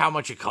do have how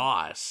much it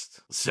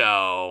cost.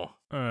 So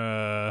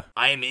I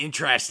am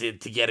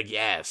interested to get a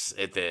guess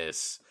at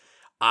this.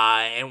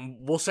 And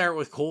we'll start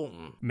with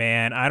Colton.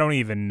 Man, I don't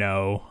even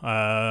know.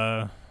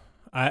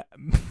 I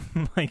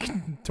like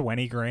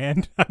 20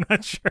 grand. I'm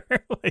not sure.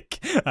 Like,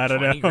 I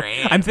don't know.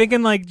 $20,000. I'm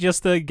thinking like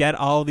just to get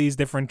all these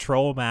different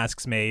troll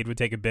masks made would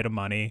take a bit of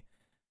money.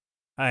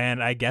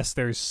 And I guess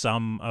there's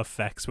some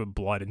effects with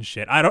blood and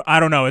shit. I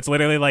don't know. It's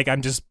literally like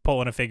I'm just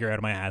pulling a figure out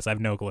of my ass. I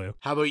have no clue.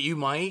 How about you,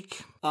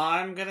 Mike?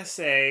 I'm gonna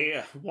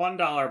say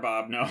 $1,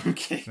 Bob. No, I'm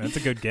kidding. That's a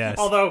good guess.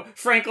 Although,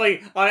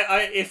 frankly,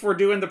 I if we're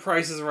doing the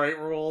Price is Right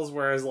rules,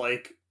 whereas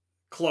like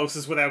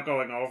closest without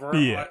going over,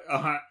 yeah.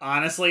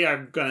 Honestly,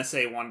 I'm gonna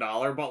say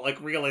 $1. But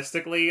like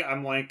realistically,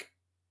 I'm like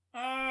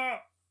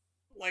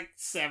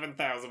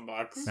 7,000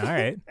 bucks. All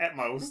right. At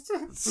most.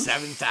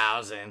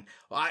 7,000.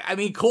 Well, I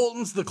mean,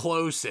 Colton's the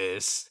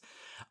closest.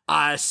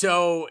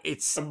 So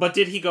it's... But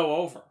did he go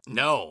over?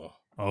 No.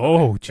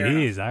 Oh,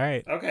 jeez. All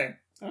right. Okay.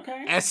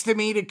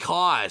 Estimated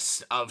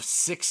cost of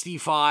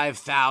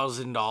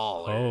 $65,000.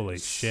 Holy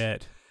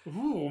shit.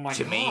 Ooh, my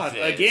to God. Make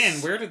this.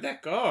 Again, where did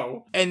that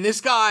go? And this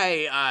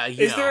guy,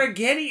 Is there a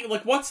Getty...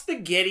 Like, what's the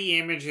Getty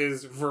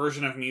Images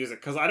version of music?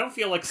 Because I don't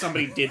feel like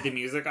somebody did the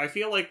music. I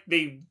feel like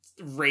they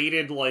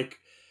rated, like,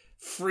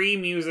 free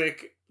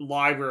music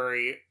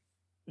library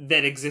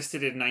that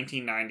existed in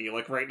 1990.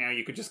 Like, right now,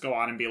 you could just go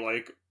on and be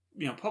like,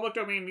 you know, public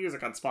domain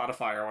music on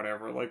Spotify or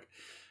whatever. Like,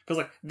 because,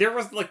 like, there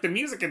was, like, the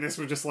music in this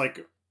was just,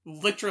 like,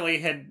 literally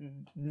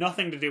had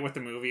nothing to do with the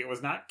movie. It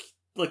was not...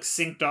 like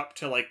synced up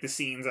to like the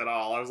scenes at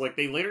all. I was like,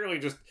 they literally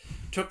just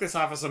took this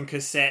off of some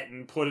cassette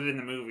and put it in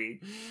the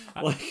movie.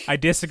 Like, I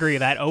disagree.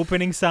 That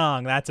opening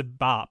song, that's a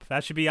bop.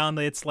 That should be on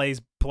the It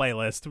Slays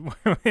playlist.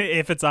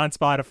 If it's on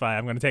Spotify,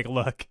 I'm going to take a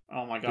look.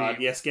 Oh my God.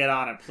 Yes, get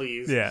on it,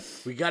 please. Yeah.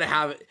 We got to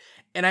have it.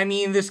 And I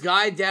mean, this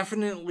guy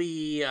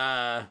definitely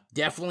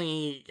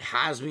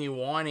has me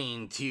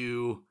wanting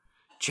to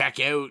check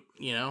out,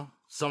 you know,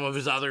 some of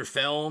his other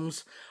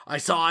films. I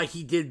saw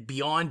he did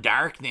Beyond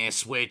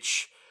Darkness,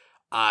 which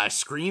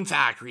Scream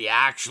Factory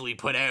actually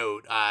put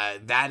out.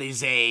 That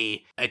is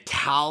a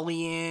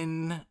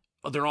Italian.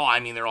 They're all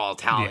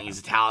Italian. Yeah. He's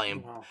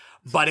Italian. Wow.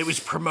 But it was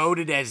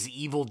promoted as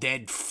Evil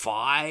Dead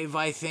 5,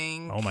 I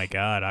think. Oh my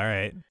God, all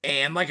right.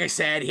 And like I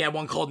said, he had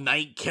one called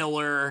Night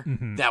Killer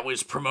that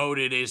was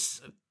promoted as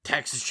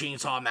Texas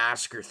Chainsaw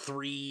Massacre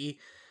 3.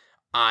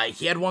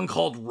 He had one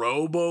called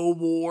Robo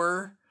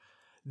War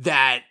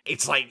that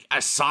it's like a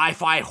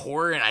sci-fi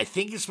horror, and I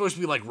think it's supposed to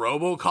be like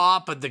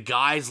RoboCop, but the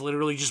guy's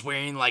literally just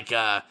wearing like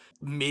a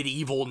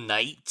medieval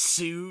knight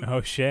suit.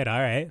 Oh shit, all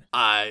right.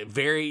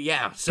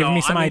 So giving me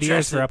some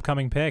ideas for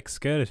upcoming picks.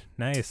 Good,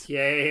 nice.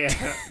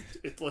 Yeah.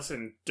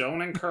 Listen,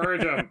 don't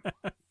encourage them.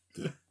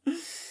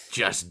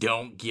 Just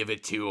don't give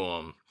it to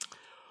them.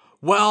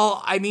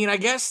 Well, I mean, I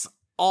guess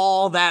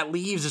all that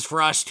leaves is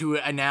for us to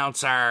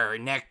announce our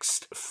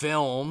next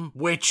film,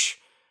 which,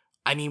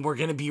 I mean, we're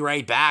going to be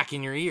right back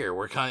in your ear.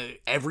 We're kind of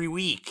every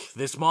week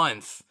this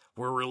month,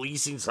 we're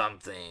releasing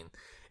something.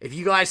 If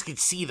you guys could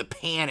see the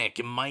panic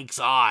in Mike's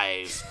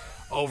eyes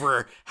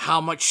over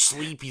how much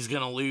sleep he's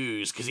going to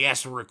lose because he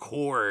has to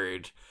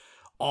record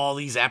all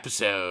these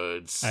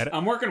episodes.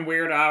 I'm working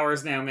weird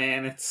hours now,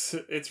 man.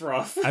 It's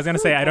rough. I was going to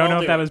say, I don't know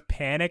if that was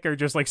panic or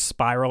just like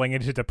spiraling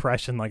into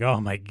depression. Like,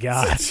 oh my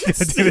God,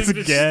 do this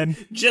again.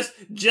 Just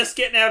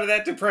getting out of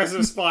that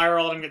depressive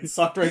spiral and getting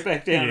sucked right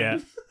back down. Yeah.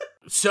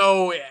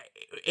 So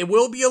it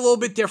will be a little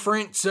bit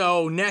different.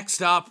 So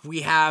next up,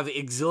 we have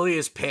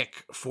Exilia's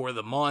pick for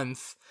the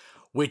month,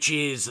 which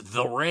is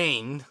The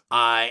Ring,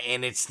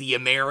 and it's the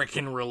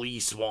American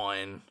release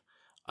one.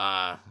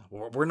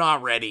 We're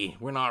not ready.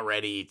 We're not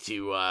ready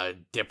to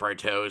dip our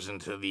toes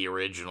into the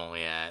original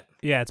yet.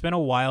 Yeah, it's been a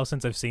while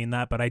since I've seen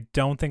that, but I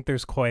don't think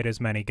there's quite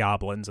as many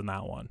goblins in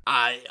that one.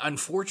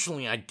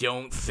 Unfortunately, I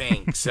don't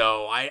think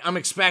so. I'm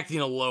expecting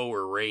a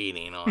lower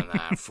rating on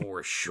that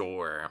for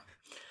sure.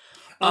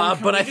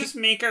 But I just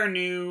make our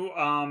new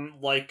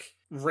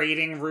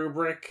rating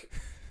rubric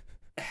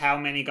how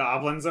many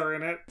goblins are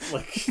in it.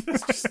 Like,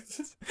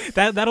 just...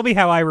 that'll be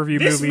how I review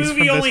this movies.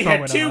 Movie from only this had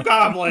moment 2 on.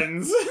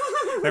 goblins.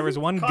 There was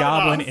one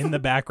goblin in the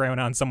background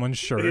on someone's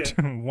shirt.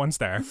 Yeah. 1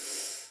 star.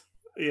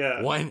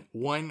 Yeah.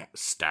 One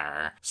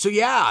star. So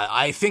yeah,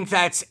 I think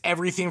that's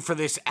everything for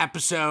this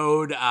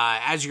episode.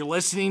 As you're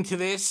listening to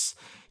this,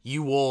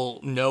 you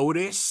will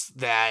notice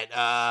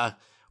that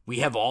we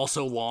have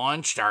also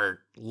launched our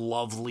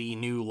lovely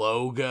new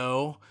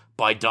logo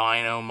by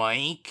Dino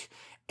Mike,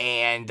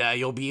 and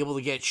you'll be able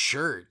to get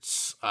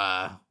shirts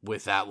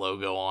with that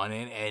logo on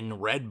it and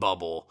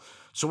Redbubble.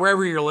 So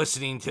wherever you're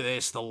listening to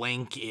this, the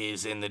link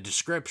is in the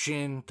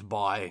description to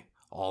buy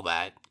all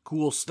that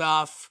cool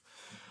stuff.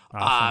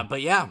 Awesome.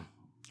 But yeah,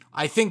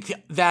 I think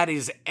that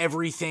is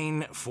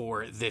everything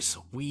for this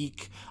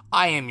week.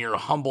 I am your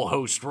humble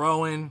host,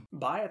 Rowan.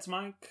 Bye, it's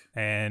Mike.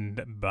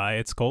 And bye,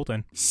 it's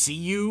Colton. See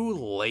you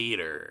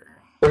later.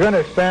 We're going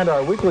to expand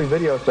our weekly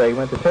video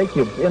segment to take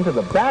you into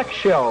the back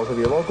shelves of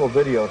your local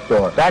video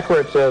store, back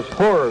where it says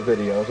horror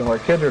videos, and where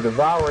kids are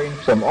devouring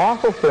some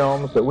awful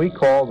films that we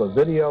call the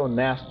video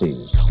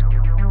nasties.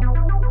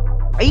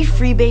 Are you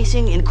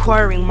freebasing?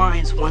 Inquiring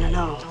minds want to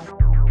know.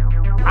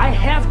 I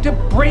have to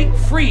break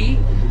free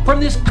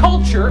from this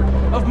culture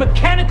of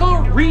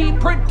mechanical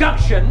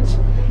reproductions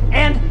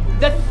and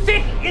the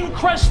thick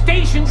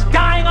incrustations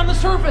dying on the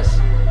surface.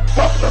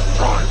 Fuck the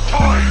prime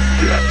time,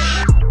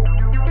 bitch!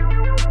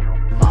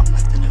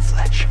 Monmouth and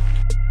Fletch.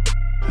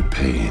 The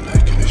pain, I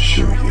can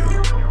assure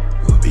you,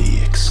 will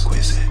be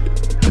exquisite.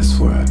 As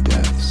for our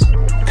deaths,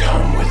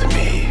 come with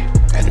me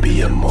and be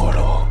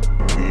immortal.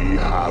 We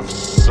have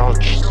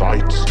such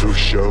sights to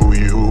show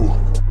you.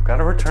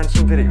 Gotta return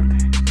some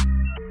videotapes.